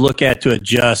look at to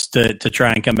adjust to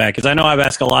try and come back? Because I know I've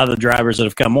asked a lot of the drivers that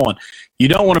have come on. You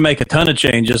don't want to make a ton of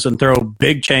changes and throw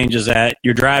big changes at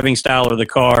your driving style or the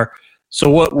car. So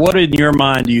what in your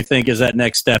mind do you think is that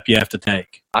next step you have to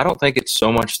take? I don't think it's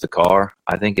so much the car.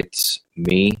 I think it's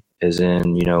me, as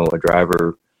in, a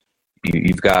driver.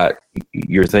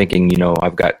 You're thinking,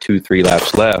 I've got 2-3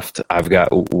 laps left.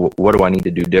 What do I need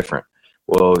to do different?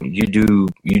 Well, you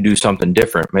do something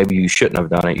different. Maybe you shouldn't have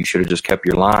done it. You should have just kept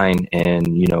your line,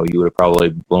 and you would have probably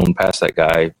blown past that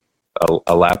guy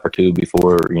a lap or two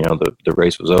before the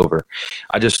race was over.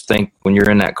 I just think when you're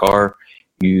in that car,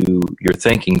 you're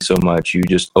thinking so much, you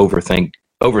just overthink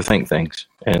things,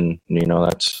 and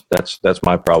that's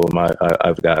my problem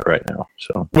I've got right now.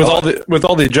 So with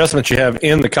all the adjustments you have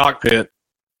in the cockpit,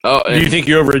 do you think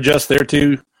you over adjust there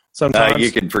too? Sometimes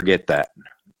you can forget that.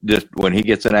 Just when he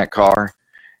gets in that car,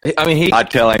 I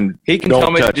tell him he can don't tell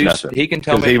me touch to do. nothing, He can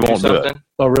tell me he to do won't do it. something.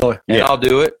 Oh, really? And Yeah. I'll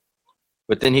do it,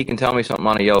 but then he can tell me something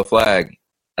on a yellow flag,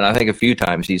 and I think a few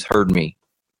times he's heard me.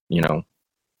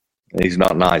 He's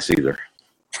not nice either.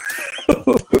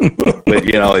 But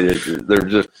they're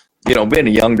just being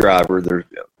a young driver. There's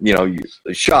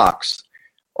the shocks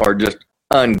are just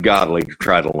ungodly to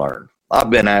try to learn.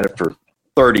 I've been at it for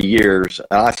 30 years,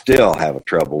 and I still have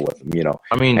trouble with them.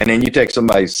 And then you take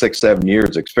somebody 6-7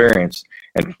 years experience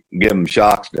and give them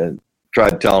shocks and try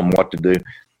to tell them what to do.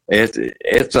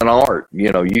 It's an art.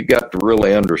 You got to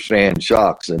really understand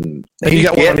shocks, and he's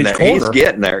getting there. He's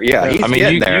getting there. Yeah, he's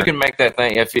getting there. You can make that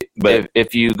thing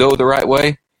if you go the right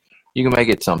way. You can make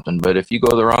it something, but if you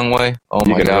go the wrong way, oh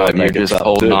my God, you're just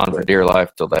holding on for dear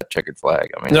life till that checkered flag.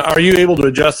 Now, are you able to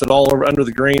adjust it all over under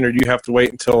the green, or do you have to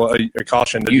wait until a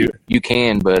caution to do it? You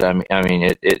can, but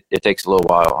it takes a little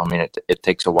while. It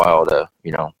takes a while to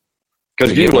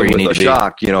because you look with a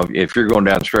shock. If you're going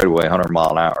down the straightaway 100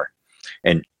 mile an hour,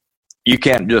 and you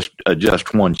can't just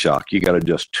adjust one shock, you got to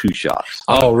adjust 2 shocks.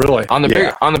 Oh, really? On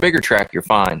the bigger track, you're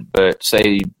fine, but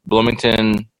say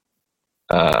Bloomington.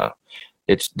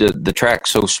 It's the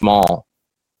track's so small,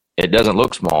 it doesn't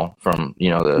look small from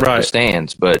the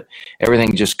stands, but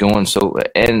everything's just going so.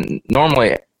 And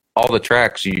normally, all the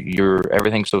tracks,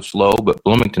 everything's so slow, but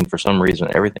Bloomington, for some reason,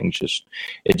 everything's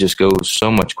just goes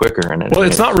so much quicker. And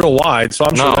it's not real wide, so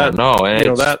I'm sure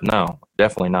that no,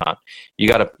 definitely not. You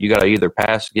gotta either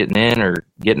pass getting in or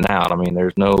getting out.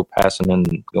 There's no passing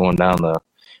and going down the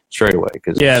straightaway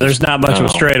there's not much of a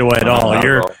straightaway at all.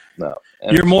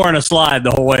 You're more in a slide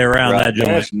the whole way around that joint.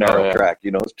 It's narrow track,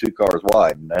 it's 2 cars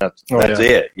wide, and that's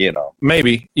it,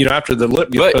 Maybe, after the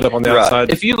lip gets put up on the outside.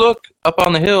 If you look up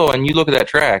on the hill and you look at that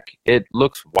track, it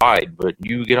looks wide, but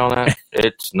you get on that,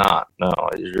 it's not. No,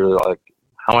 it's really like,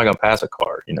 how am I going to pass a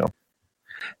car,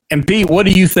 And Pete, what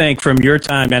do you think from your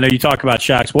time? I know you talk about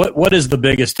shocks. What is the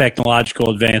biggest technological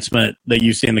advancement that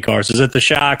you see in the cars? Is it the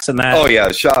shocks and that? Oh, yeah,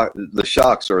 the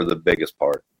shocks are the biggest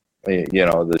part.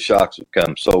 The shocks have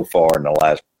come so far in the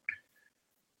last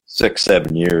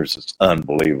 6-7 years. It's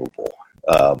unbelievable.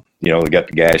 They got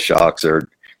the gas shocks. They're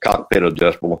cockpit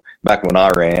adjustable. Back when I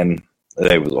ran,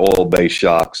 they was oil-based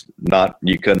shocks.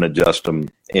 You couldn't adjust them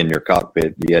in your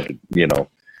cockpit. You had to,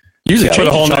 usually put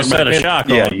a whole new set of shock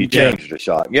on. Yeah, you changed the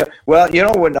shock. Yeah. Well,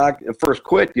 when I first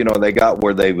quit, they got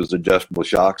where they was adjustable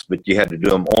shocks, but you had to do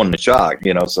them on the shock,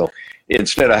 So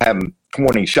instead of having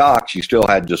 20 shocks, you still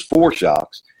had just 4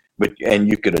 shocks. And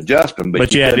you could adjust them,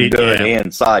 but you couldn't do it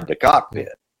inside the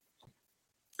cockpit.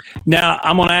 Now,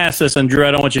 I'm going to ask this, and Drew, I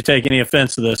don't want you to take any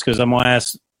offense to this because I'm going to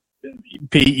ask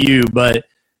Pete you, but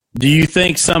do you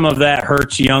think some of that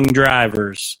hurts young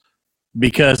drivers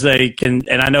because they can,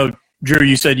 and I know, Drew,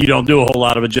 you said you don't do a whole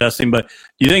lot of adjusting, but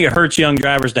do you think it hurts young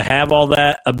drivers to have all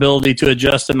that ability to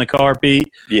adjust in the car,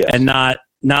 Pete, yes, and not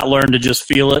learn to just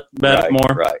feel it better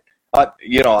more? Right.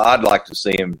 I'd like to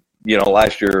see him,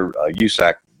 last year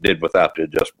USAC did without the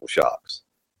adjustable shocks.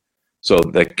 So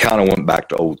they kind of went back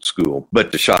to old school,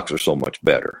 but the shocks are so much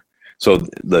better. So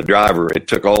it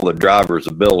took all the driver's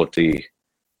ability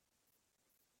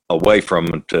away from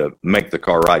them to make the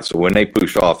car right. So when they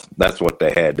push off, that's what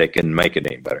they had. They couldn't make it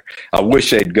any better. I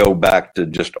wish they'd go back to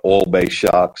just oil-based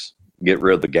shocks, get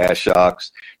rid of the gas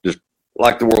shocks, just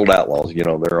like the World Outlaws,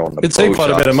 they're on the It'd save quite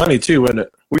a bit of money too, wouldn't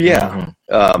it? Well, yeah.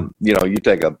 Mm-hmm. You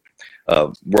take a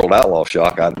World Outlaw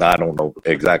shock. I don't know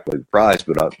exactly the price,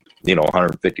 but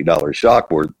 $150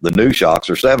 shock, where the new shocks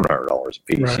are $700 a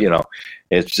piece. Right.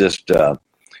 It's just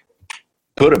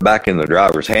put it back in the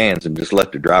driver's hands and just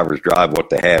let the drivers drive what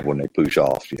they have when they push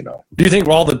off. Do you think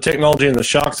all the technology in the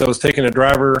shocks that was taking a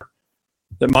driver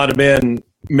that might have been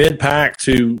mid-pack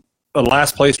to a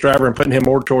last place driver and putting him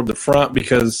more toward the front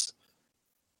because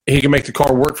he can make the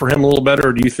car work for him a little better?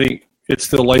 Or do you think it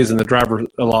still lays in the driver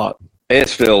a lot. It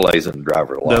still lays in the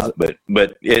driver a Does lot,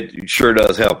 but it sure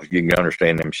does help if you can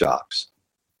understand them shocks.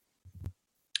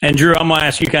 And Drew, I'm gonna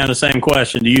ask you kind of the same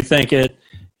question. Do you think it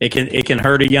can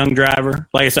hurt a young driver?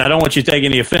 Like I said, I don't want you to take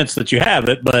any offense that you have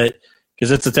it, but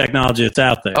because it's a technology that's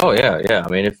out there. Oh yeah. I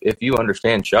mean, if you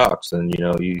understand shocks, then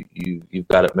you've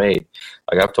got it made.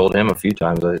 Like I've told him a few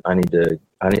times, I need to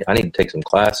take some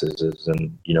classes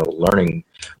and learning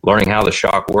how the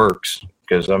shock works.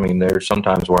 Because I mean, there's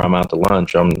sometimes where I'm out to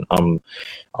lunch, I'm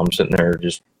sitting there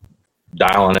just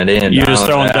dialing it in. You're just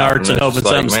throwing darts and hoping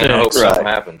something sticks. I hope something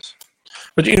happens.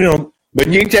 But you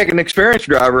can take an experienced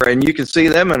driver and you can see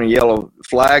them in a yellow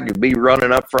flag be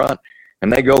running up front,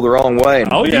 and they go the wrong way,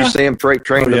 and you see them freight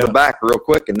train to the back real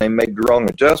quick, and they make the wrong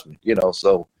adjustment.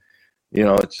 So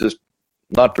it's just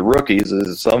not the rookies,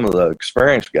 it's some of the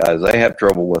experienced guys. They have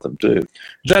trouble with them too.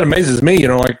 That amazes me.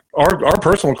 Like our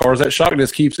personal cars, that shock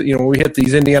disc keeps it. When we hit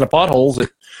these Indiana potholes, it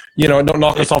don't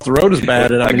knock us off the road as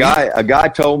bad. And a guy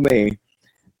told me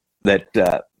that,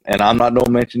 and I'm not going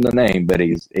to mention the name, but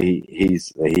he's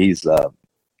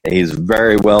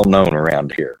very well known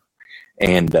around here,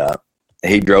 and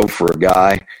he drove for a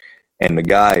guy, and the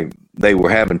guy, they were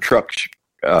having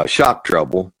shock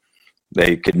trouble.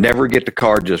 They could never get the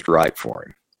car just right for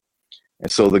him.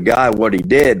 And so the guy, what he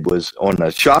did was on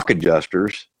the shock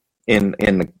adjusters in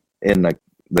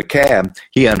the cab,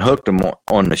 he unhooked them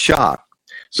on the shock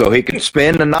so he could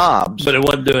spin the knobs. But it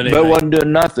wasn't doing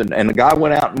anything. Nothing. And the guy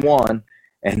went out and won.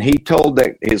 And he told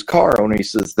his car owner, he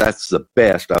says, that's the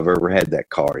best I've ever had that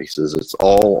car. He says, it's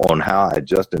all on how I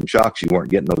adjust them shocks. You weren't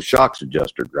getting those shocks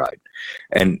adjusted right.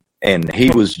 And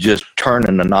he was just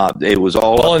turning the knob. It was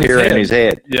all up here in his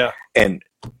head. Yeah. And,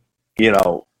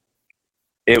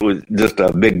 it was just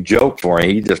a big joke for him.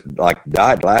 He just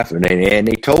died laughing. And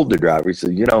he told the driver, he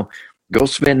said, go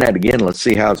spin that again. Let's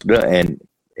see how it's done.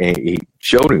 And he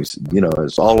showed him,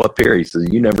 it's all up here. He says,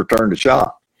 you never turned the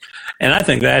shock. And I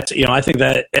think that,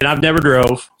 and I've never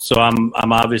drove, so I'm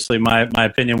obviously my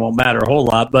opinion won't matter a whole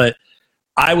lot, but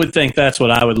I would think that's what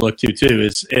I would look to too,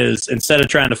 is instead of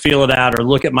trying to feel it out or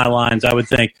look at my lines, I would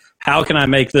think, how can I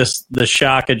make the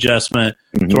shock adjustment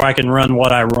so I can run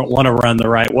what I want to run the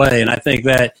right way? And I think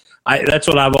that's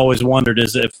what I've always wondered,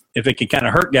 is if it can kind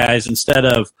of hurt guys instead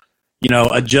of,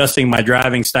 adjusting my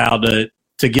driving style to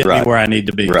get me where I need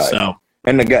to be. Right. So,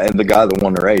 and the guy that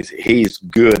won the race, he's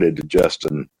good at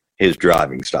adjusting his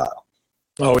driving style.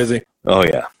 Oh, is he? Oh,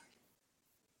 yeah.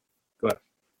 Go ahead.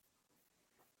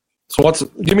 So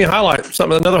give me a highlight,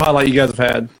 another highlight you guys have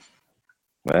had.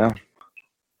 Well,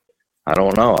 I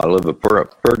don't know. I live a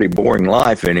pretty boring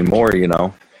life anymore, I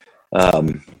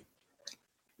don't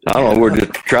know. We're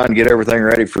just trying to get everything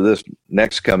ready for this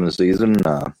next coming season.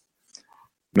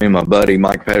 Me and my buddy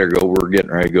Mike Pettigo, we're getting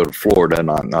ready to go to Florida,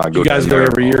 and I go. You guys go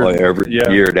every year? Every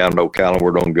year down to Ocala.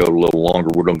 We're going to go a little longer.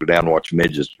 We're going to go down and watch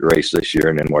midgets race this year,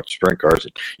 and then watch sprint cars.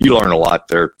 You learn a lot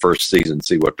there first season,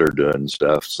 see what they're doing and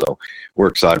stuff. So we're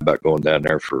excited about going down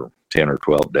there for 10 or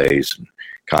 12 days and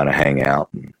kind of hang out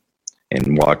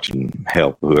and watch and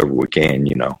help whoever we can,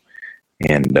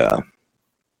 And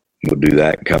we'll do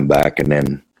that and come back and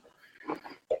then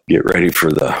get ready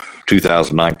for the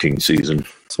 2019 season.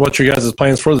 So what's your guys'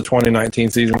 plans for the 2019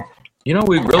 season?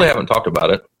 We really haven't talked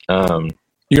about it.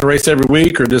 You gonna race every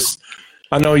week, or just?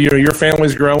 I know your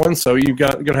family's growing, so you're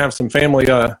gonna have some family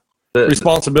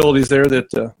responsibilities there. That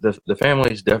the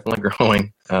family's definitely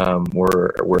growing.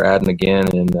 We're adding again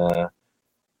in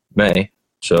May,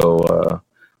 so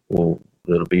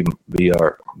it'll be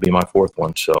my fourth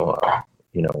one. So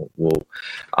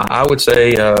I would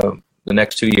say. The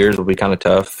next 2 years will be kind of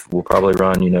tough. We'll probably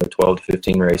run, 12 to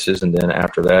 15 races, and then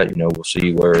after that, we'll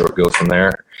see where it goes from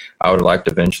there. I would like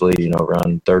to eventually,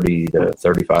 run 30 to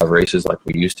 35 races like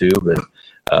we used to, but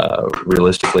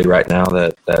realistically, right now,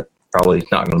 that probably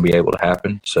not going to be able to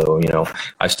happen. So,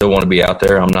 I still want to be out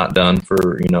there. I'm not done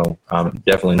I'm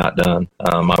definitely not done.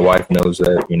 My wife knows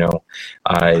that,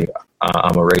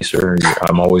 I'm a racer.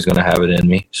 I'm always going to have it in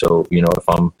me. So, if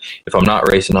I'm not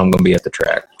racing, I'm going to be at the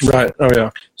track. Right. Oh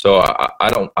yeah. So I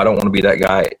don't want to be that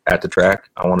guy at the track.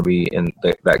 I want to be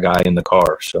that guy in the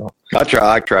car. So I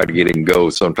try to get him go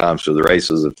sometimes to the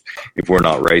races if we're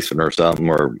not racing or something,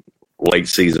 or late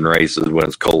season races when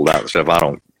it's cold out and stuff. I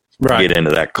don't get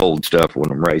into that cold stuff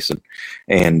when I'm racing.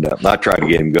 And I try to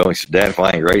get him going. He said, Dad, if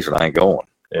I ain't racing, I ain't going.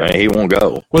 Yeah. He won't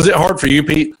go. Was it hard for you,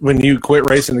 Pete, when you quit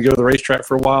racing to go to the racetrack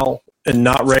for a while and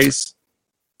not race?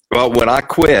 Well, when I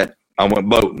quit, I went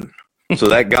boating. So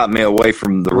that got me away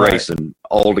from the racing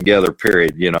altogether,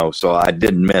 period, so I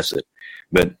didn't miss it.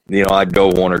 But, I'd go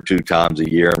 1 or 2 times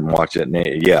a year and watch it, and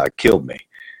it killed me.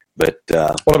 But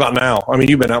What about now? I mean,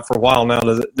 you've been out for a while now.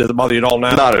 Does it bother you at all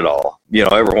now? not at all. You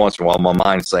know, every once in a while, my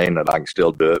mind's saying that I can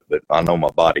still do it, but I know my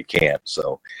body can't.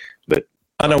 So, but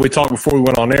I know we talked before we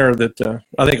went on air that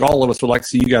I think all of us would like to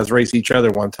see you guys race each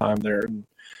other one time there. And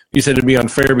you said it'd be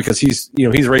unfair because he's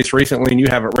raced recently and you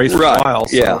haven't raced for a while.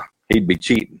 So. Yeah, he'd be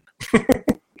cheating.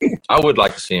 I would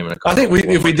like to see him in a car. I think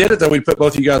if we did it, then we'd put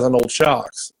both of you guys on old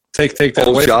shocks. Take that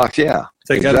Old away. shocks, yeah.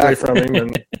 Take that away from him.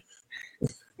 And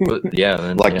But, yeah.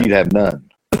 Then, like you'd have none.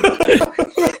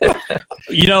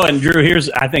 And Drew,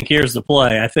 I think here's the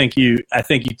play. I think you'd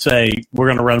say we're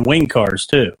going to run wing cars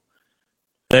too.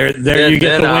 You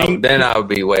get the wing. Then I would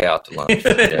be way out to lunch.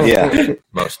 Yeah.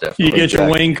 Most definitely. You get your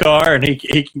wing car, and he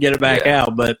can get it back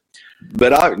out. But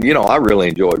I really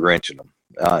enjoyed wrenching them.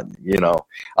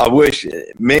 I wish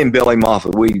me and Billy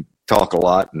Moffitt, we talk a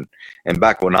lot, and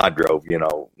back when I drove,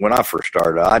 when I first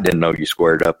started, I didn't know you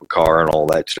squared up a car and all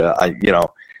that stuff.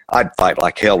 I'd fight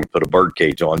like hell to put a bird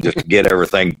cage on just to get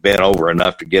everything bent over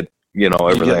enough to get,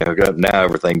 everything hooked up. Now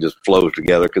everything just flows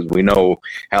together because we know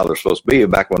how they're supposed to be.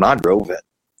 Back when I drove it,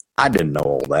 I didn't know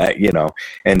all that,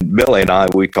 And Billy and I,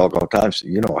 we talk all the time. So,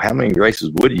 how many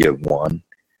races would you have won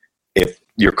if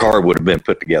your car would have been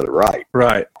put together right?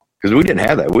 right. Because we didn't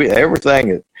have that.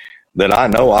 Everything that I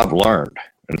know, I've learned,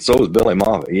 and so is Billy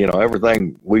Moffitt.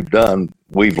 Everything we've done,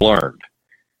 we've learned,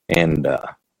 and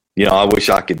I wish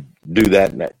I could do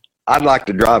that. I'd like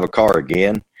to drive a car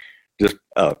again, just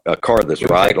a car that's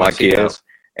right, like his,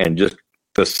 and just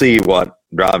to see what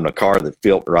driving a car that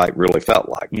felt right really felt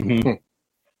like. mm-hmm.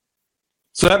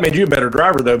 So that made you a better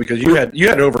driver, though, because you had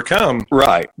to overcome.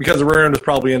 Right. Because the rear end was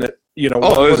probably in it, it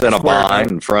was in a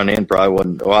bind, and front end probably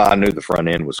wasn't. Well, I knew the front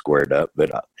end was squared up, but,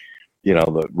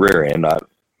 the rear end,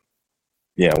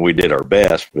 we did our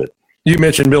best. But you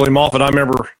mentioned Billy Moffitt. I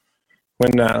remember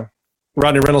when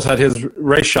Rodney Reynolds had his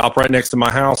race shop right next to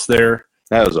my house there.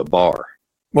 That was a bar.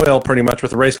 Well, pretty much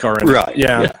with a race car in it. Right.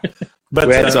 Yeah. But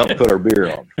we had something to put our beer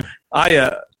on.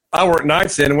 I worked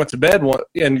nights then and went to bed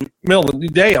in the middle of the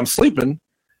day. I'm sleeping,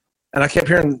 and I kept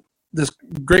hearing this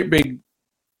great big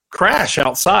crash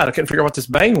outside. I couldn't figure out what this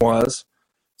bang was.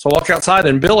 So I walk outside,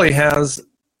 and Billy has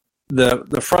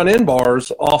the front end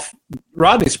bars off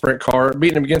Rodney's sprint car,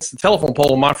 beating him against the telephone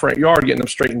pole in my front yard, getting them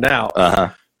straightened out. Uh-huh.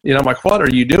 I'm like, what are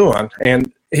you doing?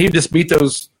 And he just beat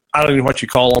those, I don't know what you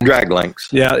call them. Drag links.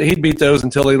 Yeah, he'd beat those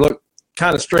until they looked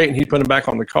kind of straight, and he'd put them back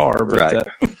on the car. But, right.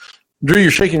 Drew,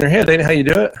 you're shaking your head. Ain't how you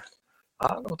do it? I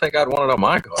don't think I'd want it on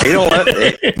my car. He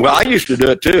don't well, I used to do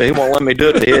it too. He won't let me do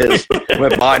it to his.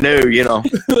 Went buy new,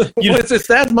 It's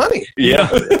Dad's money. Yeah.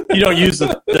 You don't use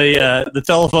the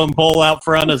telephone pole out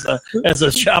front as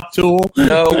a shop tool.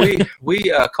 No,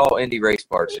 we call Indy Race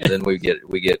Parts, and then we get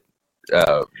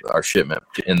our shipment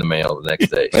in the mail the next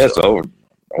day. That's over.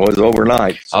 It was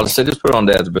overnight. So. I'll just put it on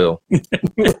Dad's bill.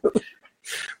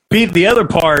 Pete, the other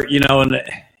part, and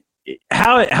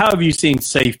how have you seen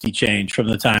safety change from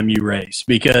the time you race?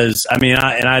 Because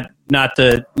I not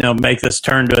to make this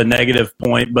turn to a negative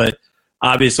point, but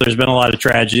obviously there's been a lot of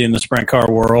tragedy in the sprint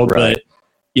car world. Right.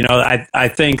 But I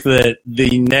think that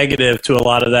the negative to a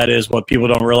lot of that is what people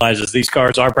don't realize is these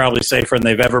cars are probably safer than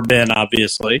they've ever been.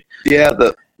 Obviously, yeah.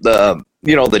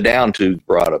 The down tubes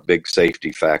brought a big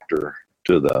safety factor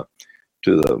to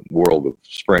the world of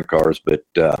sprint cars, but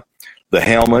the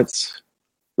helmets.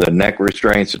 The neck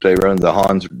restraints that they run, the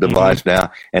Hans device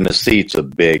now, and the seat's a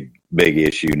big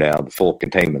issue now, the full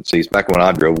containment seats. Back when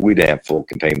I drove, we didn't have full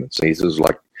containment seats. It was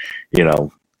like,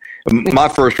 my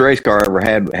first race car I ever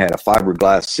had a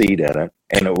fiberglass seat in it,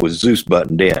 and it was Zeus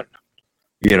buttoned in,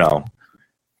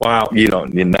 Wow.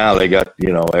 Now they got,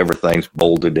 everything's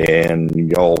bolted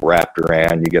in, all wrapped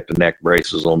around. You get the neck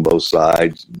braces on both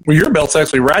sides. Well, your belt's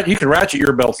actually you can ratchet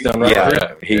your belts down, right?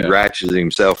 Yeah, he ratchets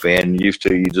himself in. Used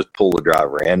to, you just pull the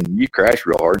driver in. You crash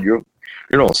real hard, you're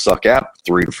going to suck out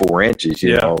 3 to 4 inches,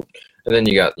 you know. And then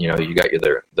you got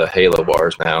the Halo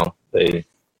bars now. They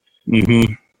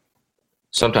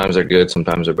sometimes they're good,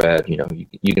 sometimes they're bad.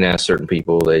 You can ask certain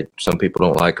people. Some people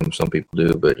don't like them, some people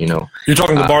do. But you're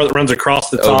talking the bar that runs across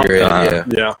the top. Over your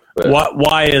head, yeah. But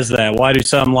why is that? Why do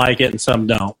some like it and some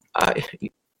don't? A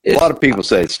lot of people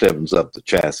say it stiffens up the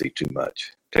chassis too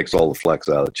much. Takes all the flex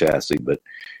out of the chassis. But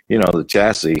the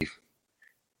chassis,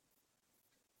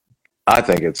 I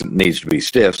think it needs to be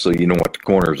stiff so you know what the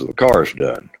corners of the car is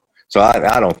done. So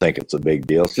I don't think it's a big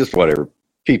deal. It's just whatever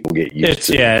people get used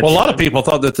to. Yeah. Well, a lot of people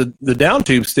thought that the down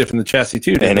tube stiffened the chassis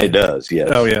too. And it does, yes.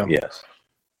 Oh, yeah. Yes.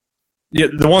 Yeah,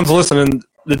 the ones listening,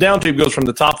 the down tube goes from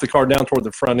the top of the car down toward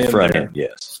the front end. Front end,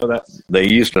 yes. So that they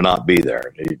used to not be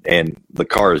there, and the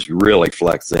cars really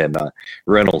flexed in.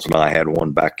 Reynolds and I had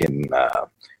one back in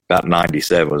about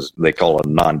 97 was they call it a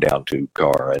non-down tube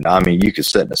car, and I mean you could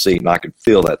sit in the seat and I could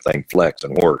feel that thing flex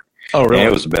and work. Oh, really? And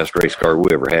it was the best race car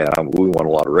we ever had. We won a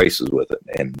lot of races with it,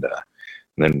 and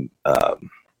then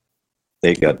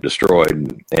it got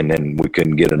destroyed, and then we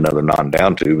couldn't get another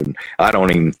non-down tube. And I don't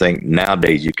even think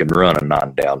nowadays you can run a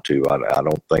non-down tube. I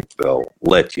don't think they'll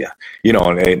let you,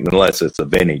 unless it's a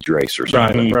vintage race or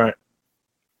something. Right.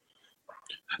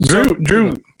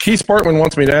 Drew, Keith Sparkman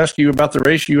wants me to ask you about the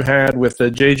race you had with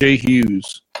J.J.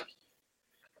 Hughes.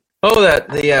 Oh,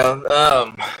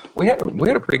 we had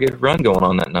a pretty good run going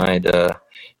on that night.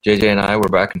 JJ and I were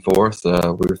back and forth.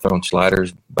 We were throwing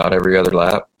sliders about every other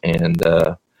lap, and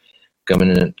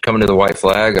coming to the white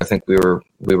flag, I think we were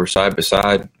side by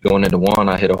side going into one.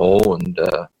 I hit a hole and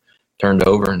turned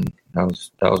over, and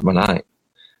that was my night.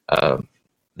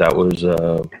 That was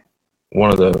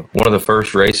one of the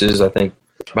first races, I think,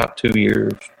 about 3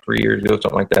 years ago,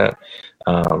 something like that.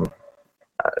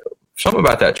 Something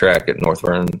about that track at North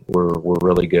Vernon we're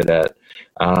really good at.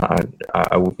 I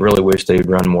really wish they'd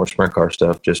run more sprint car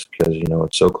stuff just because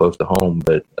it's so close to home.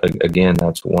 But again,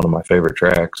 that's one of my favorite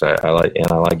tracks. I like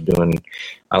to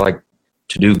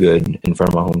do good in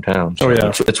front of my hometown. So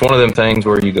it's one of them things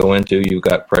where you go into, you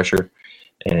got pressure,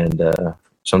 and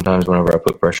sometimes whenever I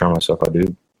put pressure on myself, I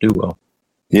do well.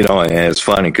 And it's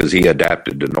funny because he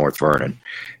adapted to North Vernon,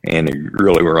 and he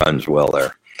really runs well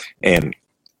there. And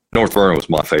North Vernon was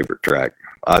my favorite track.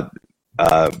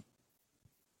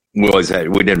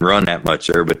 We didn't run that much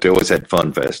there, but they always had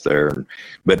Fun Fest there.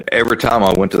 But every time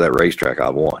I went to that racetrack, I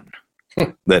won.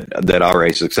 that I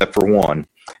raced, except for one,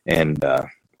 and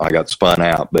I got spun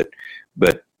out. But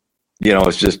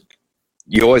it's just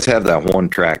you always have that one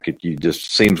track that you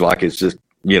just seems like it's just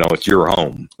it's your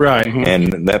home, right?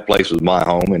 And that place was my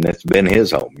home, and it's been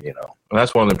his home. Well,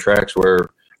 that's one of the tracks where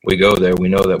we go there. We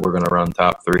know that we're going to run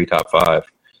top 3, top 5.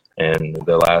 And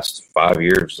the last 5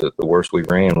 years, the worst we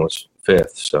ran was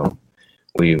 5th. So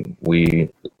we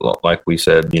like we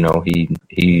said,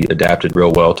 he adapted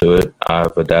real well to it.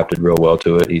 I've adapted real well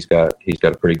to it. He's got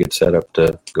a pretty good setup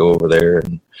to go over there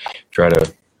and try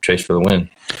to chase for the win.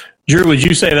 Drew, would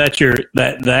you say that's your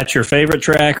favorite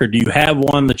track, or do you have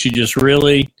one that you just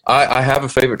really? I have a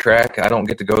favorite track. I don't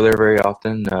get to go there very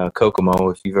often. Kokomo,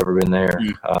 if you've ever been there,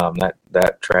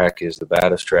 that track is the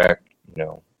baddest track,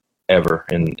 ever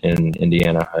in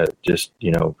Indiana. Just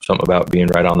something about being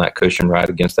right on that cushion, right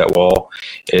against that wall.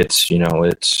 It's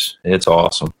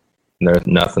awesome. There's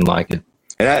nothing like it.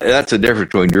 And that's the difference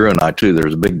between Drew and I too.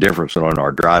 There's a big difference in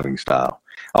our driving style.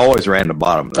 I always ran the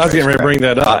bottom of the I was getting ready to bring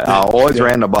that up. I always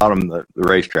ran the bottom of the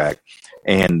racetrack,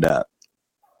 and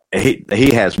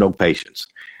he has no patience,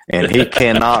 and he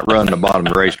cannot run the bottom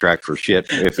of the racetrack for shit.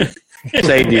 If it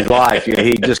saved his life,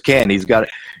 he just can't. He's got it.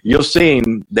 You'll see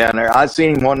him down there. I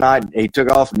seen him one night. He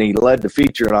took off and he led the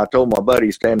feature, and I told my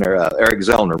buddy standing there, Eric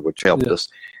Zellner, which helped us.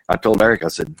 I told Eric, I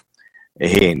said,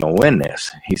 he ain't gonna win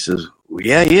this. He says, well,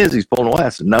 yeah, he is. He's pulling away. I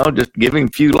said, no, just give him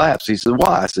a few laps. He said,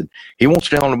 why? I said, he won't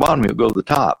stay on the bottom. He'll go to the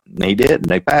top. And he did, and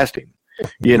they passed him.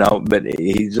 But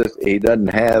he doesn't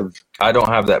have. I don't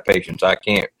have that patience. I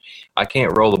can't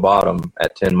roll the bottom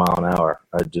at 10 mile an hour.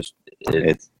 It's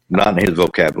not in his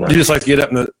vocabulary. You just like to get up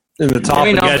in the top. I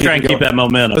mean, you got to try and keep that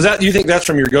momentum. Do you think that's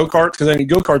from your go-karts? Because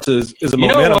go-karts is a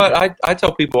momentum. You know what? I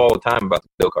tell people all the time about the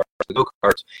go-karts. The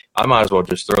go-karts, I might as well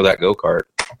just throw that go-kart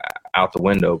out the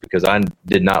window because I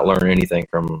did not learn anything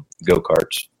from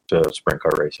go-karts to sprint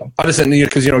car racing. I just didn't need it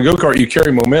because, go-kart, you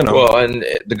carry momentum. Well, and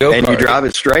the go-kart. And you drive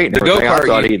it straight. The go-kart, I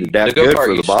thought he'd adapt good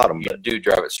for the bottom. You do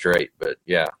drive it straight, but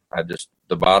yeah,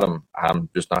 the bottom, I'm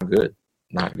just not good.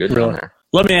 Not good really? Down there.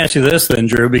 Let me ask you this then,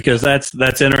 Drew, because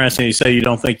that's interesting. You say you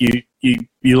don't think you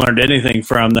learned anything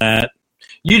from that.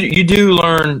 You do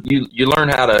learn. You learn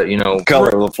how to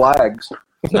color the flags.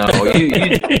 No, that's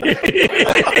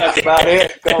about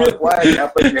it. Color the flags. Now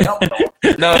put your helmet on.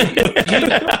 No,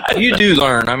 you do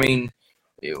learn. I mean,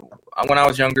 when I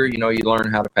was younger, you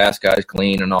learn how to pass guys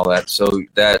clean and all that. So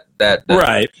that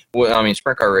right. Well, I mean,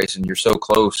 sprint car racing, you're so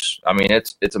close. I mean,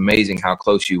 it's amazing how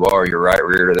close you are. You're right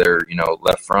rear to their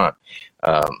left front.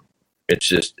 It's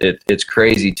just it's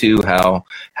crazy too how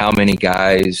many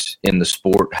guys in the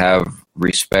sport have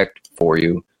respect for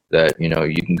you that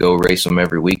you can go race them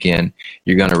every weekend.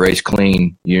 You're going to race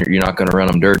clean. You're not going to run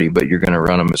them dirty, but you're going to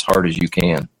run them as hard as you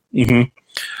can. Mm-hmm.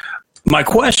 My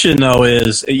question though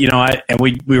is, we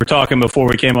were talking before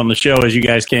we came on the show as you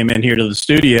guys came in here to the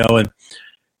studio, and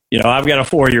I've got a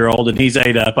 4-year-old and he's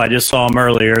 8 up. I just saw him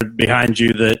earlier behind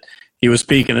you that he was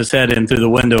peeking his head in through the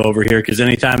window over here because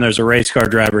anytime there's a race car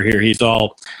driver here, he's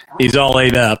all 8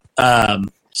 up.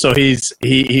 So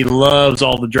he loves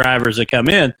all the drivers that come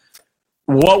in.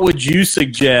 What would you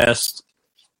suggest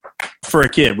for a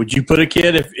kid? Would you put a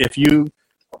kid if you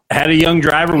had a young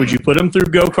driver? Would you put him through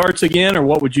go-karts again, or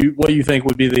what do you think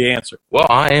would be the answer? Well,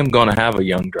 I am going to have a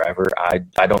young driver.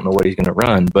 I don't know what he's going to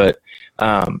run, but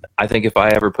I think if I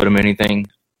ever put him in anything,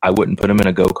 I wouldn't put him in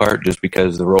a go-kart just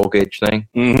because the roll cage thing.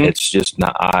 Mm-hmm. It's just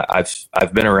not.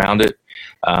 I've been around it.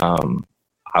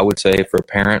 I would say for a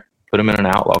parent, put him in an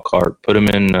outlaw kart. Put him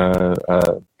in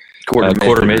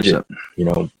quarter midget.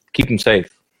 Keep him safe.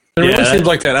 It really seems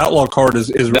like that outlaw kart is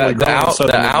really growing.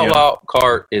 The outlaw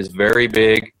kart is very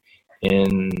big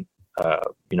in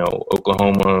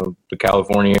Oklahoma, the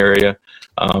California area.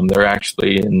 They're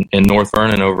actually in North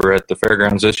Vernon over at the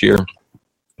fairgrounds this year.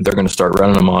 They're going to start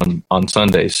running them on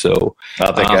Sundays. So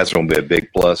I think that's going to be a big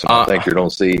plus. And I think you're going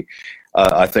to see.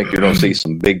 I think you're going to see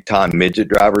some big time midget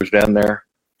drivers down there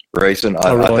racing.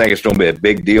 I think it's going to be a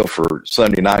big deal for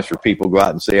Sunday nights for people to go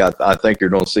out and see. I think you're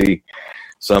going to see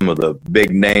some of the big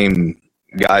name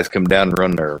guys come down and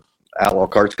run their outlaw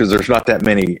karts because there's not that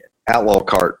many outlaw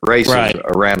kart races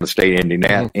around the state of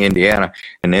Indiana.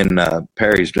 And then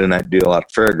Perry's doing that deal out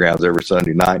at fairgrounds every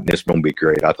Sunday night, and it's going to be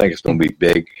great. I think it's going to be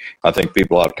big. I think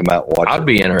people ought to come out and watch I'd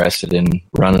be interested in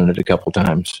running it a couple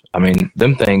times. I mean,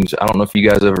 them things, I don't know if you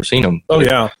guys ever seen them. Oh,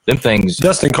 yeah. Them things.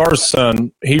 Dustin Carr's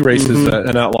son, he races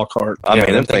an outlaw kart. I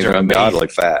mean, them things are ungodly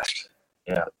fast.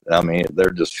 Yeah. I mean,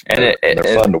 they're just they're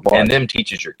fun to watch. And them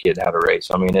teaches your kid how to race.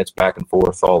 I mean, it's back and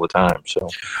forth all the time. So,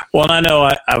 well, and I know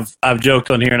I've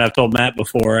joked on here, and I've told Matt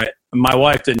before. My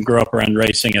wife didn't grow up around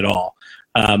racing at all.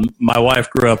 My wife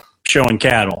grew up showing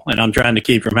cattle, and I'm trying to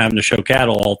keep from having to show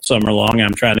cattle all summer long.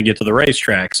 I'm trying to get to the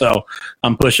racetrack, so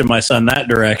I'm pushing my son that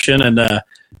direction. And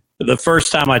the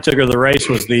first time I took her to the race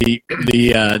was the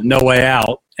No Way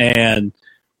Out, and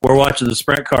we're watching the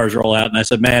sprint cars roll out, and I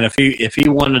said, man, if he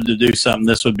wanted to do something,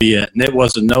 this would be it. And it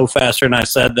wasn't no faster than I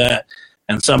said that,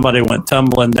 and somebody went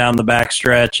tumbling down the back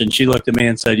stretch, and she looked at me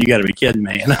and said, you got to be kidding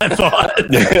me. And I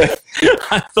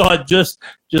thought, just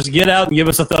get out and give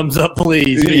us a thumbs up,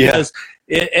 please. Because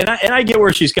I get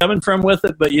where she's coming from with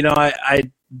it, but, I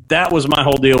that was my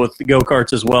whole deal with the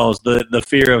go-karts as well, as the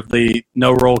fear of the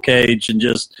no roll cage and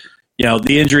just –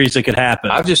 the injuries that could happen.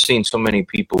 I've just seen so many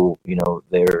people,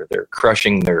 they're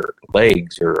crushing their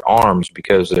legs or arms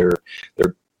because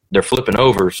they're flipping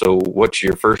over. So what's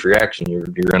your first reaction? You're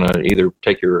going to either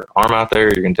take your arm out there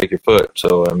or you're going to take your foot.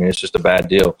 So, I mean, it's just a bad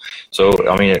deal. So,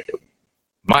 I mean,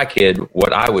 my kid,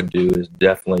 what I would do is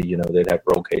definitely, they'd have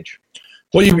roll cage.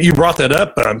 Well, you brought that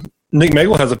up. Nick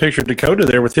Megal has a picture of Dakota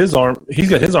there with his arm.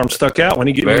 He's got his arm stuck out when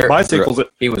he gets bicycles.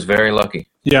 He was very lucky.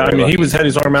 Yeah, I mean, he had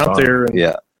his arm out there. And,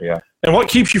 yeah. And what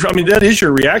keeps you from? I mean, that is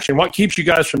your reaction. What keeps you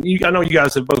guys from? I know you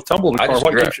guys have both tumbled in a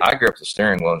car. I grip the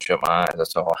steering wheel and shut my eyes.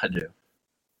 That's all I do.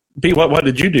 Pete, what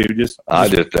did you do? I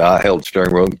held the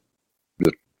steering wheel.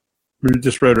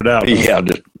 Just rode it out. Yeah,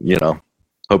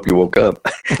 hope you woke up.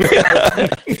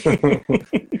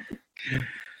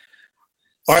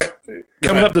 All right,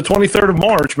 coming up the 23rd of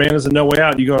March, man, is a No Way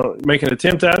Out. You going to make an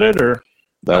attempt at it, or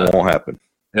that won't happen?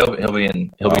 He'll be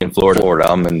in Florida.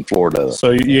 I'm in Florida. So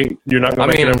you're not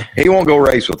going to make him? He won't go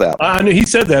race without me. I knew he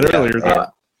said that earlier.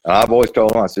 I've always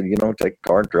told him, I said, take a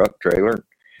car, truck, trailer,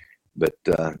 but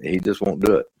he just won't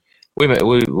do it. We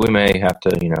may have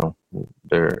to,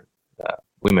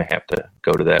 we may have to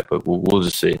go to that, but we'll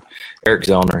just see. Eric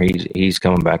Zellner, he's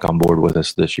coming back on board with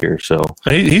us this year, so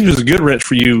he was a good wrench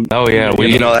for you. Oh yeah,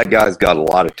 that guy's got a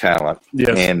lot of talent,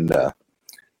 yes. And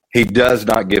he does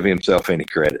not give himself any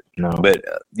credit. No, but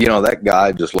that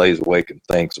guy just lays awake and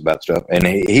thinks about stuff, and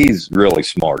he's really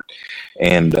smart.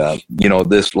 And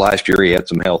this last year he had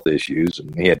some health issues,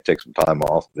 and he had to take some time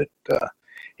off, but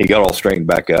he got all straightened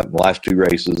back up. In the last two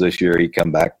races this year, he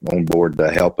come back on board to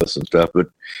help us and stuff. But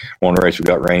one race we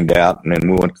got rained out, and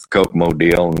then we went to the Kokomo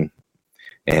deal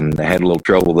and had a little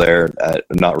trouble there.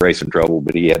 Not racing trouble,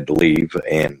 but he had to leave.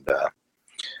 And,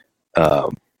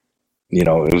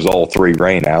 it was all three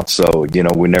rainouts. So,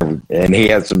 we never – and he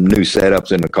had some new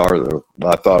setups in the car that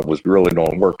I thought was really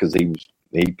going to work because he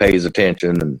pays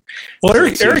attention. And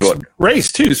Eric's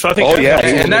raced too, so I think. Oh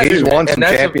yeah, he's won some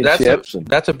championships.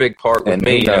 That's a big part with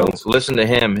me. Listen to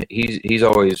him. He's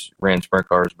always ran sprint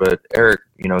cars, but Eric,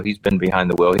 he's been behind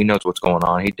the wheel. He knows what's going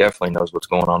on. He definitely knows what's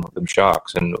going on with them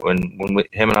shocks. And when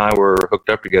him and I were hooked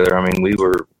up together, I mean, we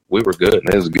were good.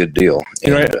 It was a good deal.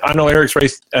 I know Eric's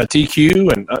raced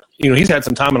TQ, and he's had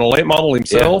some time in a late model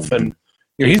himself, and.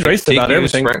 He's raced about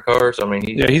everything. Sprint cars. I mean,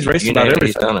 he's raced about everything.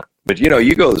 He's done it. But you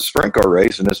go to the sprint car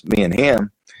race, and it's me and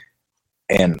him,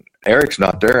 and Eric's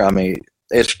not there. I mean,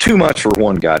 it's too much for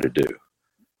one guy to do.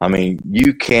 I mean,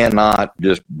 you cannot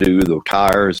just do the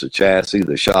tires, the chassis,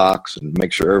 the shocks, and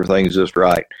make sure everything's just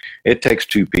right. It takes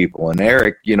two people. And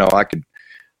Eric,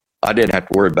 I didn't have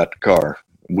to worry about the car.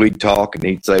 We'd talk, and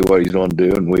he'd say what he's going to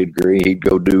do, and we'd agree. He'd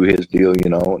go do his deal,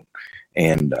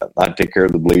 and I'd take care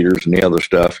of the bleeders and the other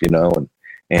stuff,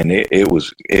 and it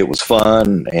was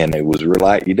fun, and it was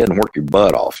relaxed. You didn't work your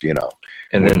butt off,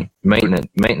 And then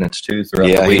maintenance too throughout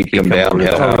the Yeah, week. he'd come down and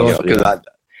over to help the out, house, because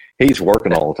he's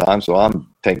working all the time, so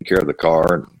I'm taking care of the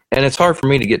car. And it's hard for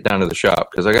me to get down to the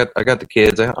shop because I got the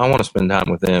kids. I want to spend time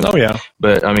with them. Oh yeah.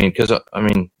 But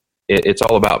it's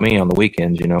all about me on the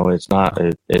weekends. It's not.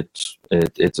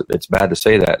 It's bad to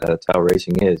say that. That's how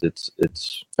racing is.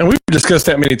 It's. And we've discussed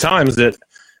that many times that,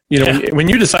 when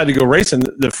you decide to go racing,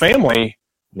 the family,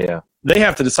 they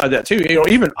have to decide that too.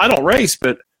 Even I don't race,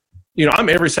 but I'm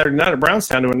every Saturday night at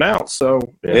Brownstown to announce. So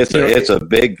it's a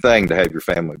big thing to have your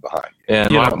family behind you.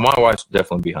 And my wife's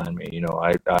definitely behind me.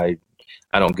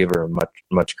 I don't give her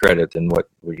much credit than what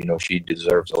she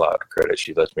deserves a lot of credit.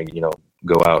 She lets me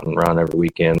go out and run every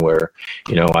weekend where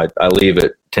I leave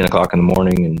at 10 o'clock in the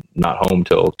morning and not home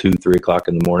till 2-3 o'clock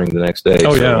in the morning the next day.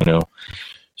 Oh, so, yeah.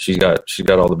 She's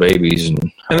got all the babies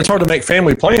and it's hard to make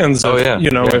family plans.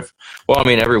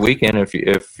 Every weekend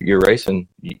if you're racing,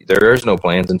 there is no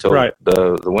plans until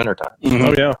the winter time. Mm-hmm.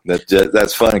 Oh yeah,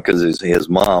 that's funny because his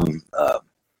mom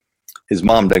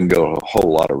doesn't go to a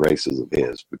whole lot of races of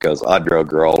his because I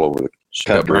drug her all over the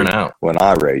country when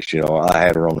I raced. I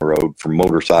had her on the road for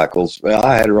motorcycles. Well,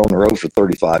 I had her on the road for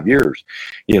 35 years,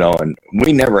 and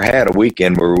we never had a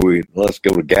weekend where let's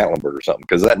go to Gatlinburg or something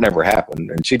because that never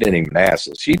happened. And she didn't even ask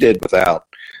us. She did without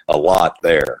a lot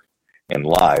there in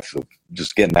life of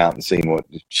just getting out and seeing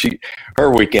her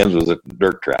weekends was a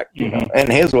dirt track, and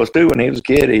his was too. When he was a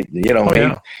kid,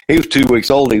 he was 2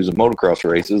 weeks old. He was at motocross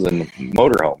races and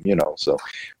motorhome, so,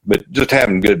 but just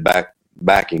having good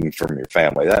backing from your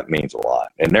family, that means a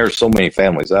lot. And there's so many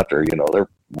families out there, their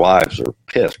wives are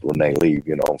pissed when they leave,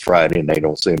 on Friday and they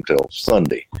don't see them till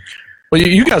Sunday. Well,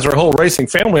 you guys are a whole racing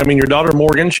family. I mean, your daughter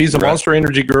Morgan, she's a Monster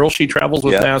Energy girl. She travels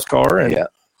with NASCAR,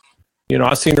 and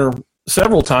I've seen her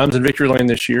several times in Victory Lane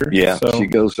this year. Yeah, so she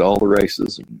goes to all the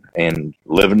races and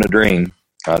living the dream.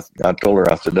 I told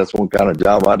her, I said, that's one kind of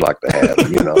job I'd like to have,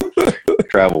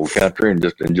 travel the country and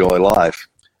just enjoy life.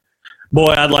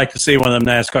 Boy, I'd like to see one of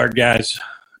them NASCAR guys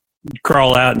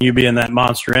crawl out and you be in that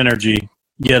Monster Energy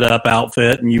get up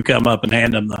outfit and you come up and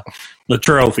hand them the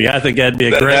trophy. I think that'd be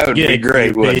a great That would gig. be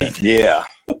great, wouldn't it? Yeah.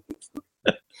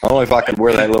 Only if I could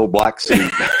wear that little black suit.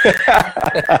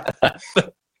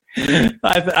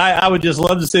 I would just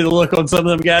love to see the look on some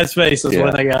of them guys' faces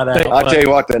when they got out. I'll tell you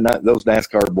what, those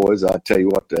NASCAR boys, I'll tell you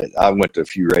what, I went to a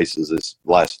few races this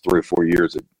last 3 or 4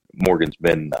 years. Morgan's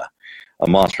been a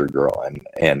monster girl,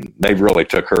 and they really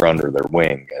took her under their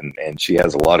wing, and she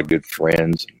has a lot of good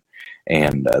friends,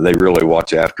 and they really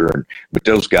watch after her. But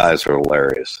those guys are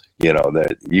hilarious.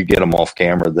 That you get them off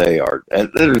camera,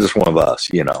 they're just one of us.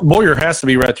 Boyer has to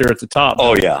be right there at the top.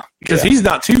 Oh yeah, because he's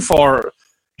not too far.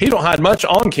 He don't hide much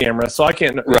on camera, so I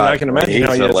can imagine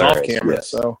how he is off camera. Yes.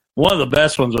 So one of the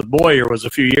best ones with Boyer was a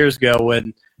few years ago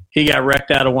when he got wrecked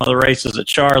out of one of the races at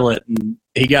Charlotte, and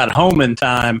he got home in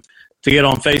time to get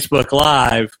on Facebook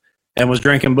Live and was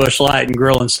drinking Busch Light and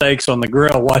grilling steaks on the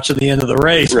grill watching the end of the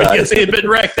race because he had been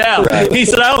wrecked out. Right. He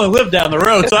said, I only live down the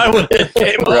road, so I would have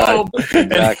came home.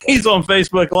 Exactly. And he's on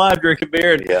Facebook Live drinking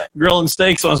beer and grilling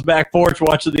steaks on his back porch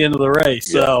watching the end of the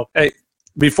race. Yeah. So, hey,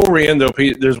 before we end, though,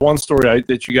 Pete, there's one story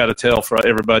that you got to tell for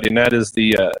everybody, and that is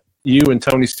the you and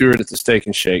Tony Stewart at the Steak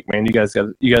and Shake. Man, you got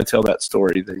to tell that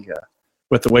story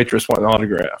with the waitress wanting an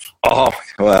autograph. Oh,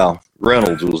 well,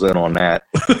 Reynolds was in on that.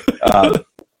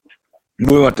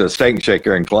 We went to Steak and Shake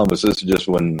here in Columbus. This is just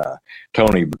when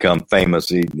Tony became famous.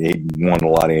 He won a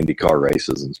lot of IndyCar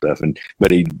races and stuff,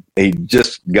 but he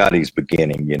just got his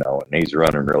beginning, and he's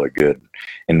running really good.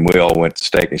 And we all went to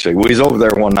Steak and Shake. We was over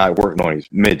there one night working on his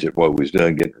midget, what we was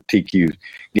doing, getting TQ,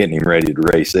 getting him ready to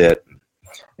race it.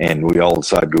 And we all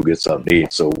decided to go get something to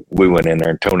eat. So we went in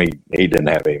there, and Tony, he didn't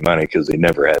have any money because he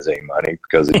never has any money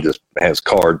because he just has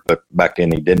card. But back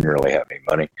then, he didn't really have any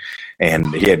money, and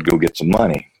he had to go get some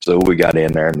money. So we got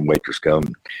in there, and the waitress come,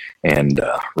 and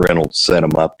Reynolds set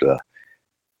him up to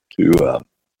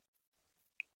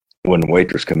when the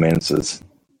waitress come in and says,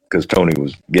 because Tony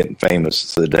was getting famous,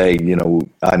 said, hey,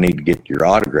 I need to get your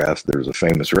autographs. There's a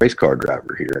famous race car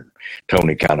driver here. And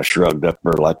Tony kind of shrugged up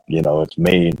her like, it's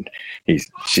me. And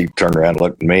she turned around and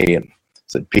looked at me and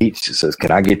said, Pete, she says,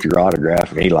 can I get your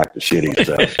autograph? And he liked the shitty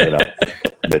stuff,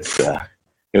 But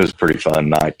it was a pretty fun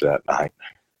night that night.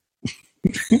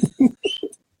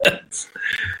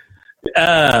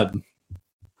 I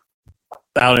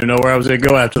don't even know where I was going to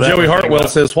go after that. Joey Hartwell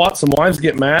says, "What? Some wives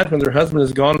get mad when their husband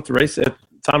is gone at the race at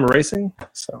the time of racing."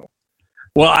 So,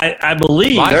 Well, I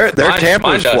believe Their Mine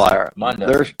tempers doesn't. flare. Mine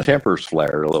doesn't. Their tempers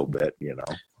flare a little bit, you know.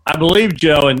 I believe,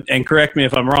 Joe, and correct me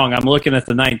if I'm wrong, I'm looking at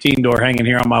the 19 door hanging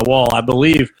here on my wall. I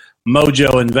believe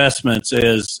Mojo Investments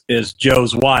is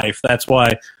Joe's wife. That's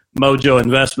why Mojo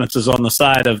Investments is on the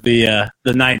side of the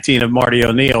 19 of Marty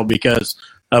O'Neill, because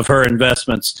of her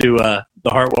investments to the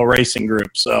Hartwell Racing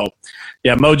Group. So,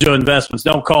 yeah, Mojo Investments.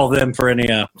 Don't call them for any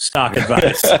stock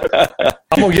advice.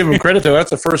 I'm going to give him credit, though.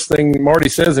 That's the first thing Marty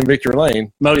says in Victory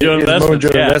Lane. Mojo Investments.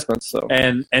 Mojo yeah. Investments. So.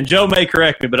 And Joe may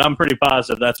correct me, but I'm pretty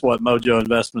positive that's what Mojo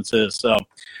Investments is. So,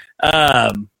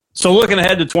 so looking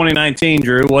ahead to 2019,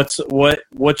 Drew, what's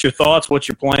your thoughts? What's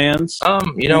your plans?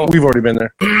 We've already been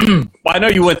there. Well, I know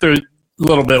you went through a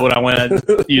little bit when I went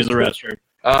to use the restroom.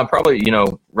 Probably,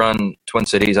 run Twin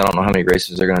Cities. I don't know how many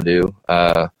races they're going to do.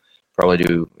 Probably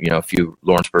do, a few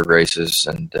Lawrenceburg races,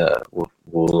 and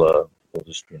we'll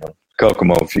just,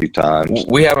 Kokomo a few times.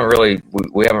 We haven't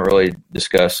really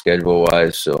discussed schedule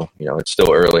wise, so it's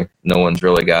still early. No one's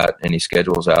really got any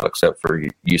schedules out except for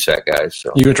USAC guys.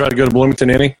 So You gonna try to go to Bloomington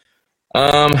any?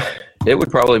 it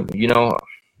would probably,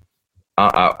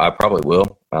 I probably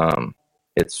will.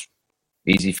 It's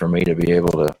easy for me to be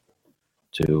able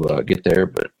to get there,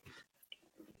 but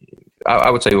I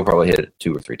would say we'll probably hit it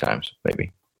 2 or 3 times,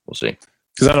 maybe. We'll see.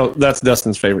 Because I know that's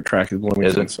Dustin's favorite track is Bloomington.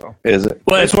 Is it? So. Is it?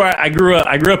 Well, it's where I grew up.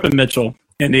 I grew up in Mitchell,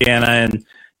 Indiana,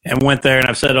 and went there. And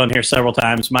I've said on here several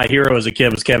times, my hero as a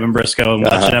kid was Kevin Briscoe, and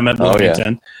watching him at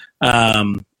Bloomington.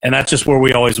 And that's just where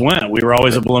we always went. We were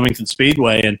always at Bloomington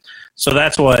Speedway, and so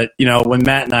that's what when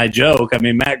Matt and I joke. I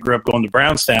mean, Matt grew up going to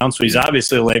Brownstown, so he's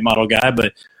obviously a late model guy.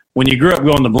 But when you grew up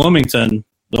going to Bloomington,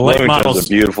 the late models, a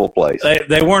beautiful place.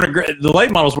 They weren't the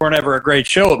late models weren't ever a great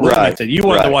show at Bloomington. You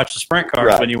wanted to watch the sprint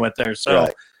cars when you went there. So,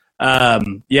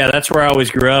 that's where I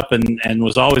always grew up and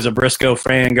was always a Briscoe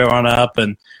fan growing up.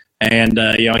 And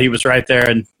he was right there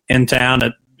in town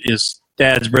at his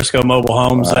dad's Briscoe Mobile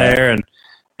Homes there.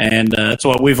 And that's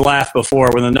what we've laughed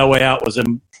before when the No Way Out was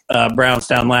in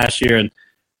Brownstown last year. And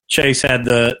Chase had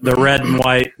the red and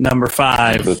white number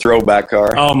 5. The throwback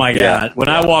car. Oh, my God. When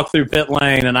I walked through pit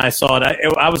lane and I saw it,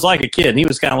 I was like a kid. And he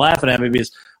was kind of laughing at me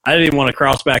because I didn't even want to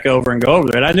cross back over and go over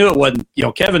there. And I knew it wasn't,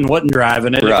 Kevin wasn't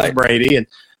driving it. It was Brady.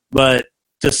 But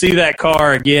to see that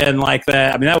car again like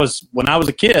that, I mean, that was, when I was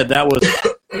a kid, that was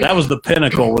the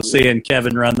pinnacle, was seeing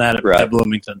Kevin run that at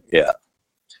Bloomington. Yeah.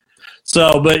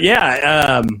 So, but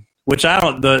which I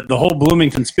don't, the whole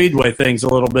Bloomington Speedway thing's a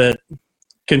little bit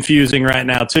confusing right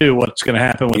now too. What's going to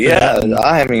happen with that? Yeah,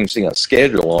 I haven't even seen a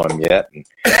schedule on them yet.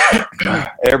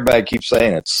 Everybody keeps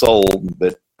saying it's sold,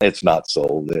 but it's not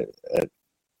sold.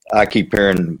 I keep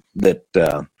hearing that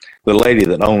the lady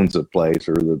that owns the place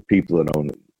or the people that own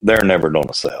it, they're never going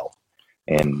to sell,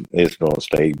 and it's going to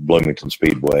stay Bloomington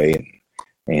Speedway.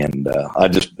 And I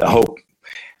hope.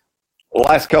 The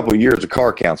last couple of years, the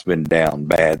car count's been down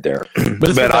bad there.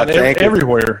 But I think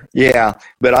everywhere. Yeah,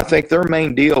 but I think their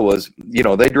main deal was,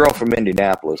 they drove from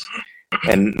Indianapolis,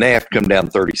 and they have to come down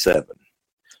 37.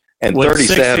 And with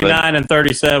 37, 69 and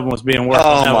 37 was being worked.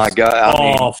 Oh my God!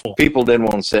 Awful. People didn't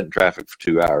want to sit in traffic for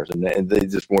 2 hours, and they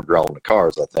just weren't drawing the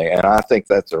cars. I think, and I think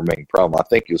that's their main problem. I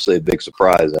think you'll see a big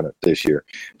surprise in it this year.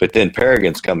 But then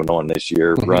Paragon's coming on this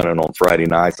year, running on Friday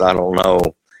nights. I don't know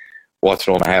what's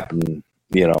going to happen.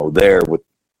 There with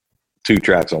 2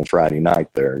 tracks on Friday night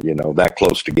there, that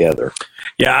close together.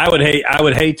 Yeah, I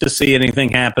would hate to see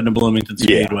anything happen to Bloomington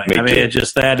Speedway. Yeah, I mean, it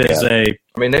just, that is I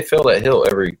mean, they fill that hill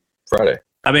every Friday.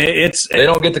 I mean, they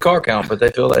don't get the car count, but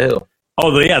they fill that hill.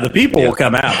 Oh, the people will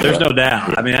come out. There's no doubt.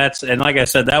 Yeah. I mean, and like I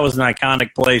said, that was an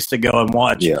iconic place to go and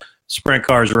watch sprint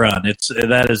cars run.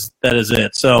 That is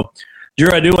it. So,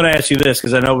 Drew, I do want to ask you this,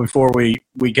 because I know before we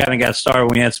kind of got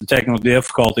started, we had some technical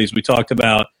difficulties. We talked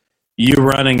about you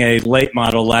running a late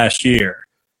model last year.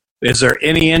 Is there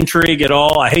any intrigue at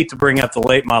all? I hate to bring up the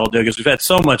late model deal because we've had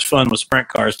so much fun with sprint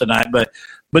cars tonight, but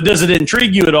does it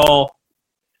intrigue you at all?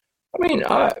 I mean,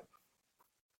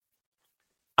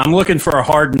 I'm looking for a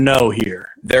hard no here.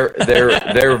 They're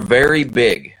very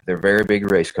big. They're very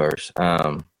big race cars.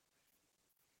 I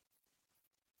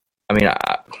mean,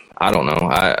 I don't know.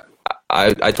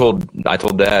 I told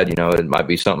Dad, it might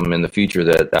be something in the future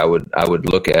that I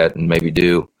would look at and maybe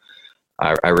do.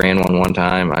 I ran one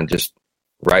time.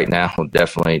 Right now,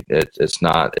 definitely, it's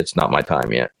not my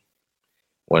time yet.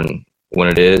 When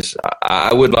it is,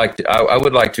 I would like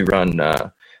to run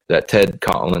that Ted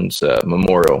Collins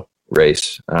Memorial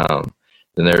race. Then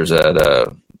there's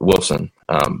the Wilson,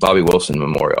 Bobby Wilson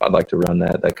Memorial. I'd like to run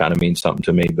that. That kind of means something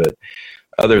to me. But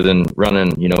other than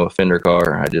running, a fender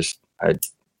car,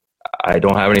 I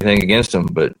don't have anything against them.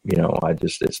 But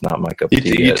it's not my cup of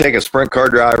tea. You take a sprint car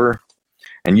driver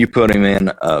and you put him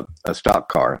in a stock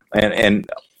car. And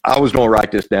I was going to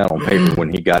write this down on paper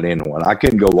when he got into one. I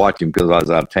couldn't go watch him because I was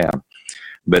out of town.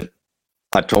 But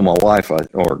I told my wife,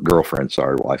 or girlfriend,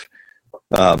 sorry, wife,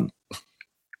 that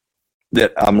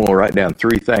I'm going to write down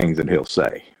 3 things that he'll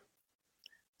say.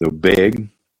 The big,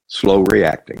 slow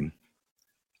reacting,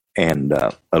 and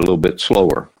a little bit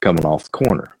slower coming off the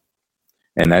corner.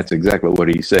 And that's exactly what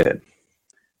he said.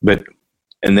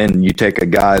 And then you take a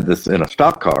guy that's in a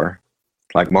stock car,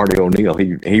 like Marty O'Neill,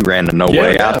 he ran the No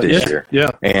Way Out this year.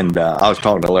 Yeah. And I was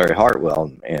talking to Larry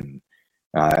Hartwell, and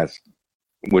I asked,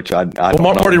 which I don't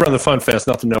Marty know. ran the Fun Fest,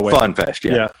 not the No Way. Fun Fest,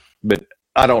 yeah. But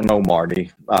I don't know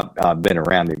Marty. I've been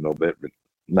around him a little bit, but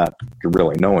not to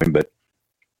really know him. But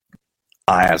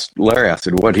I asked Larry, I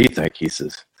said, what do he think? He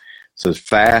says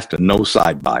fast and no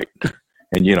side bite.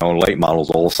 And, late models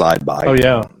all side bite. Oh,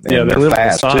 yeah. And they're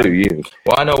fast, too.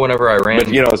 Well, I know whenever I ran. But,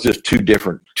 it's just too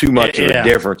much of a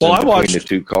difference between the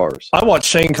 2 cars. I watched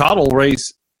Shane Cottle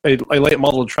race a late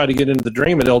model to try to get into the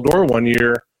Dream at Eldora one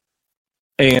year.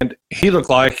 And he looked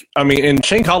like, and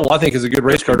Shane Cottle, I think, is a good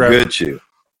race car driver. Good shoe.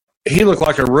 He looked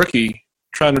like a rookie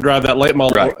trying to drive that late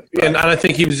model. Right. And I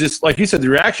think he was just, like you said, the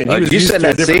reaction. He Like was you used said, to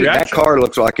a different reaction. that car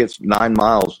looks like it's 9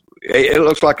 miles. It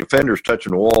looks like a fender's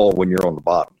touching the wall when you're on the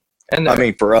bottom. And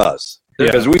for us.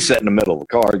 Because we sit in the middle of the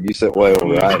car, you sit way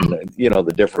over right, and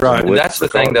the difference. Right. And that's the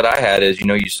thing that I had is,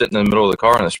 you sit in the middle of the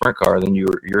car in the sprint car, then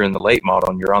you're in the late model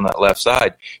and you're on that left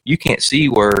side. You can't see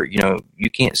where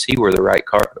the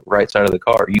right side of the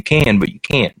car. You can, but you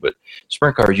can't. But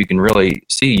sprint cars, you can really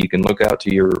see. You can look out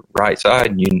to your right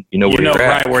side, and you know where you're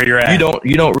at. Right where you're at.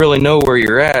 You don't really know where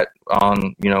you're at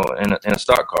on in a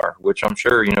stock car, which I'm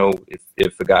sure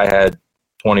if a guy had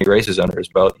 20 races under his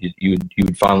belt, you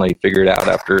would finally figure it out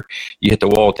after you hit the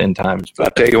wall 10 times. But I'll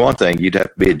tell you one thing, you'd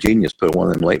have to be a genius to put one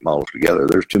of them late models together.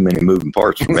 There's too many moving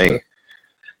parts for me.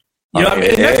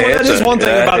 That is one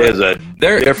thing about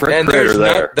it. Different critter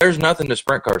there. There's nothing to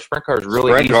sprint cars. Sprint cars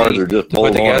really Sprint easy cars are just to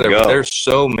put together. go. But there's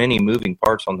so many moving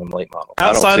parts on them late models.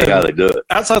 I don't see how they do it.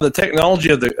 Outside of the technology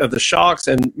of the shocks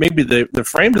and maybe the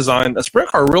frame design, a sprint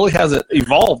car really hasn't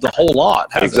evolved a whole lot.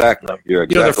 Exactly. You're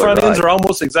exactly the front right. ends are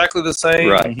almost exactly the same.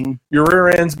 Right. Mm-hmm. Your rear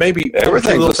ends, maybe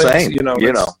everything's the same.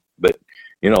 Things, But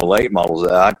late models.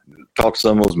 I talked to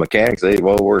some of those mechanics. They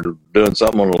we're doing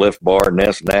something on the lift bar and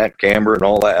this and that, camber and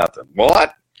all that. I thought,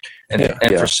 what? And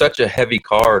for such a heavy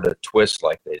car to twist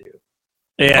like they do.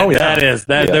 Yeah,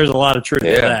 there's a lot of truth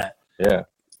to that. Yeah.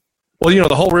 Well,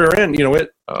 the whole rear end,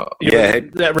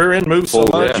 that rear end moves so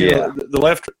much. Yeah. The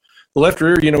left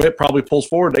rear, it probably pulls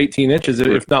forward 18 inches,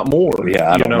 if not more.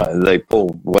 Yeah, I don't know. They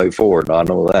pull way forward. I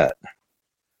know that.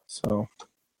 So,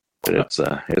 but it's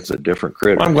a different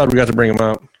critter. I'm glad we got to bring them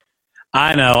up.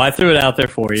 I know. I threw it out there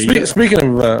for you. Speaking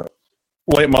of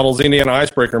late models, Indiana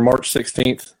Icebreaker, March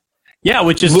 16th. Yeah,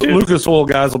 which is Lucas Oil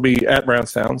guys will be at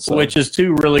Brownstown. So. Which is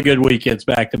 2 really good weekends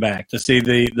back to back to see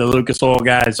the Lucas Oil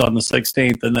guys on the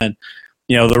 16th, and then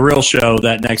the real show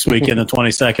that next weekend, the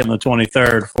 22nd and the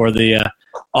 23rd for the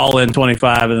All In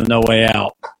 25 and the No Way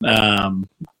Out.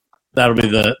 That'll be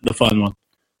the fun one.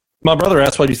 My brother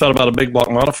asked what you thought about a big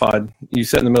block modified. You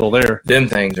sit in the middle there. Them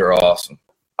things are awesome.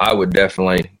 I would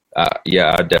definitely,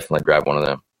 I'd definitely grab one of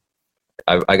them.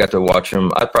 I got to watch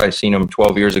them. I'd probably seen them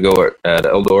 12 years ago at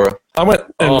Eldora. I went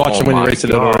and watched them when you raced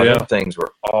at Eldora. Yeah, them things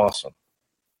were awesome.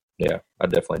 Yeah, I'd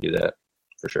definitely do that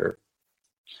for sure.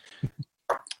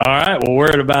 All right. Well, we're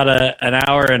at about an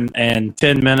hour and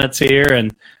 10 minutes here,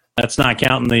 and that's not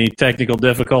counting the technical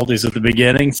difficulties at the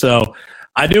beginning. So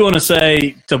I do want to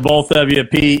say to both of you,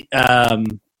 Pete,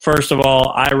 first of all,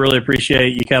 I really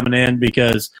appreciate you coming in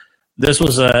because this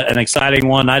was an exciting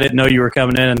one. I didn't know you were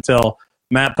coming in until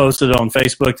Matt posted it on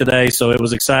Facebook today, so it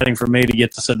was exciting for me to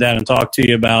get to sit down and talk to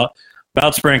you about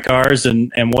sprint cars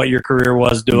and what your career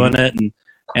was doing it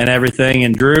and everything.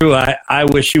 And Drew, I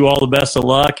wish you all the best of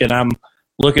luck, and I'm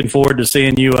looking forward to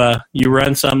seeing you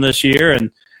run some this year.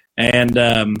 And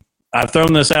I've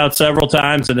thrown this out several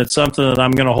times, and it's something that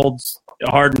I'm going to hold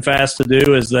hard and fast to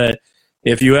do, is that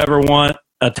if you ever want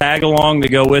a tag along to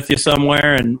go with you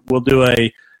somewhere, and we'll do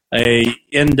a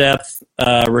in-depth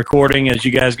recording as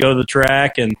you guys go to the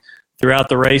track and throughout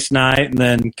the race night, and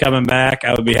then coming back,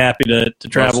 I would be happy to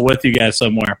travel with you guys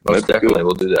somewhere. Most definitely,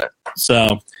 we'll do that.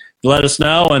 So let us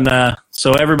know. And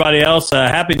so everybody else,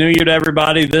 Happy New Year to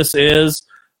everybody. This is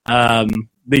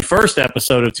the first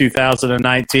episode of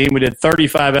 2019. We did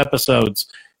 35 episodes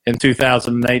in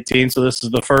 2018, so this is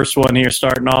the first one here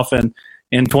starting off in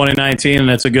 2019, and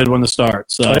it's a good one to start.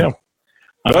 So. Yeah.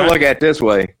 Don't look at it this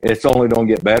way. It's only going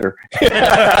to get better.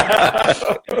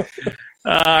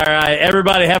 All right,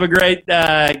 everybody, have a great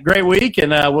week,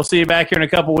 and we'll see you back here in a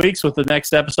couple weeks with the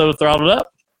next episode of Throttled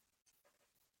Up.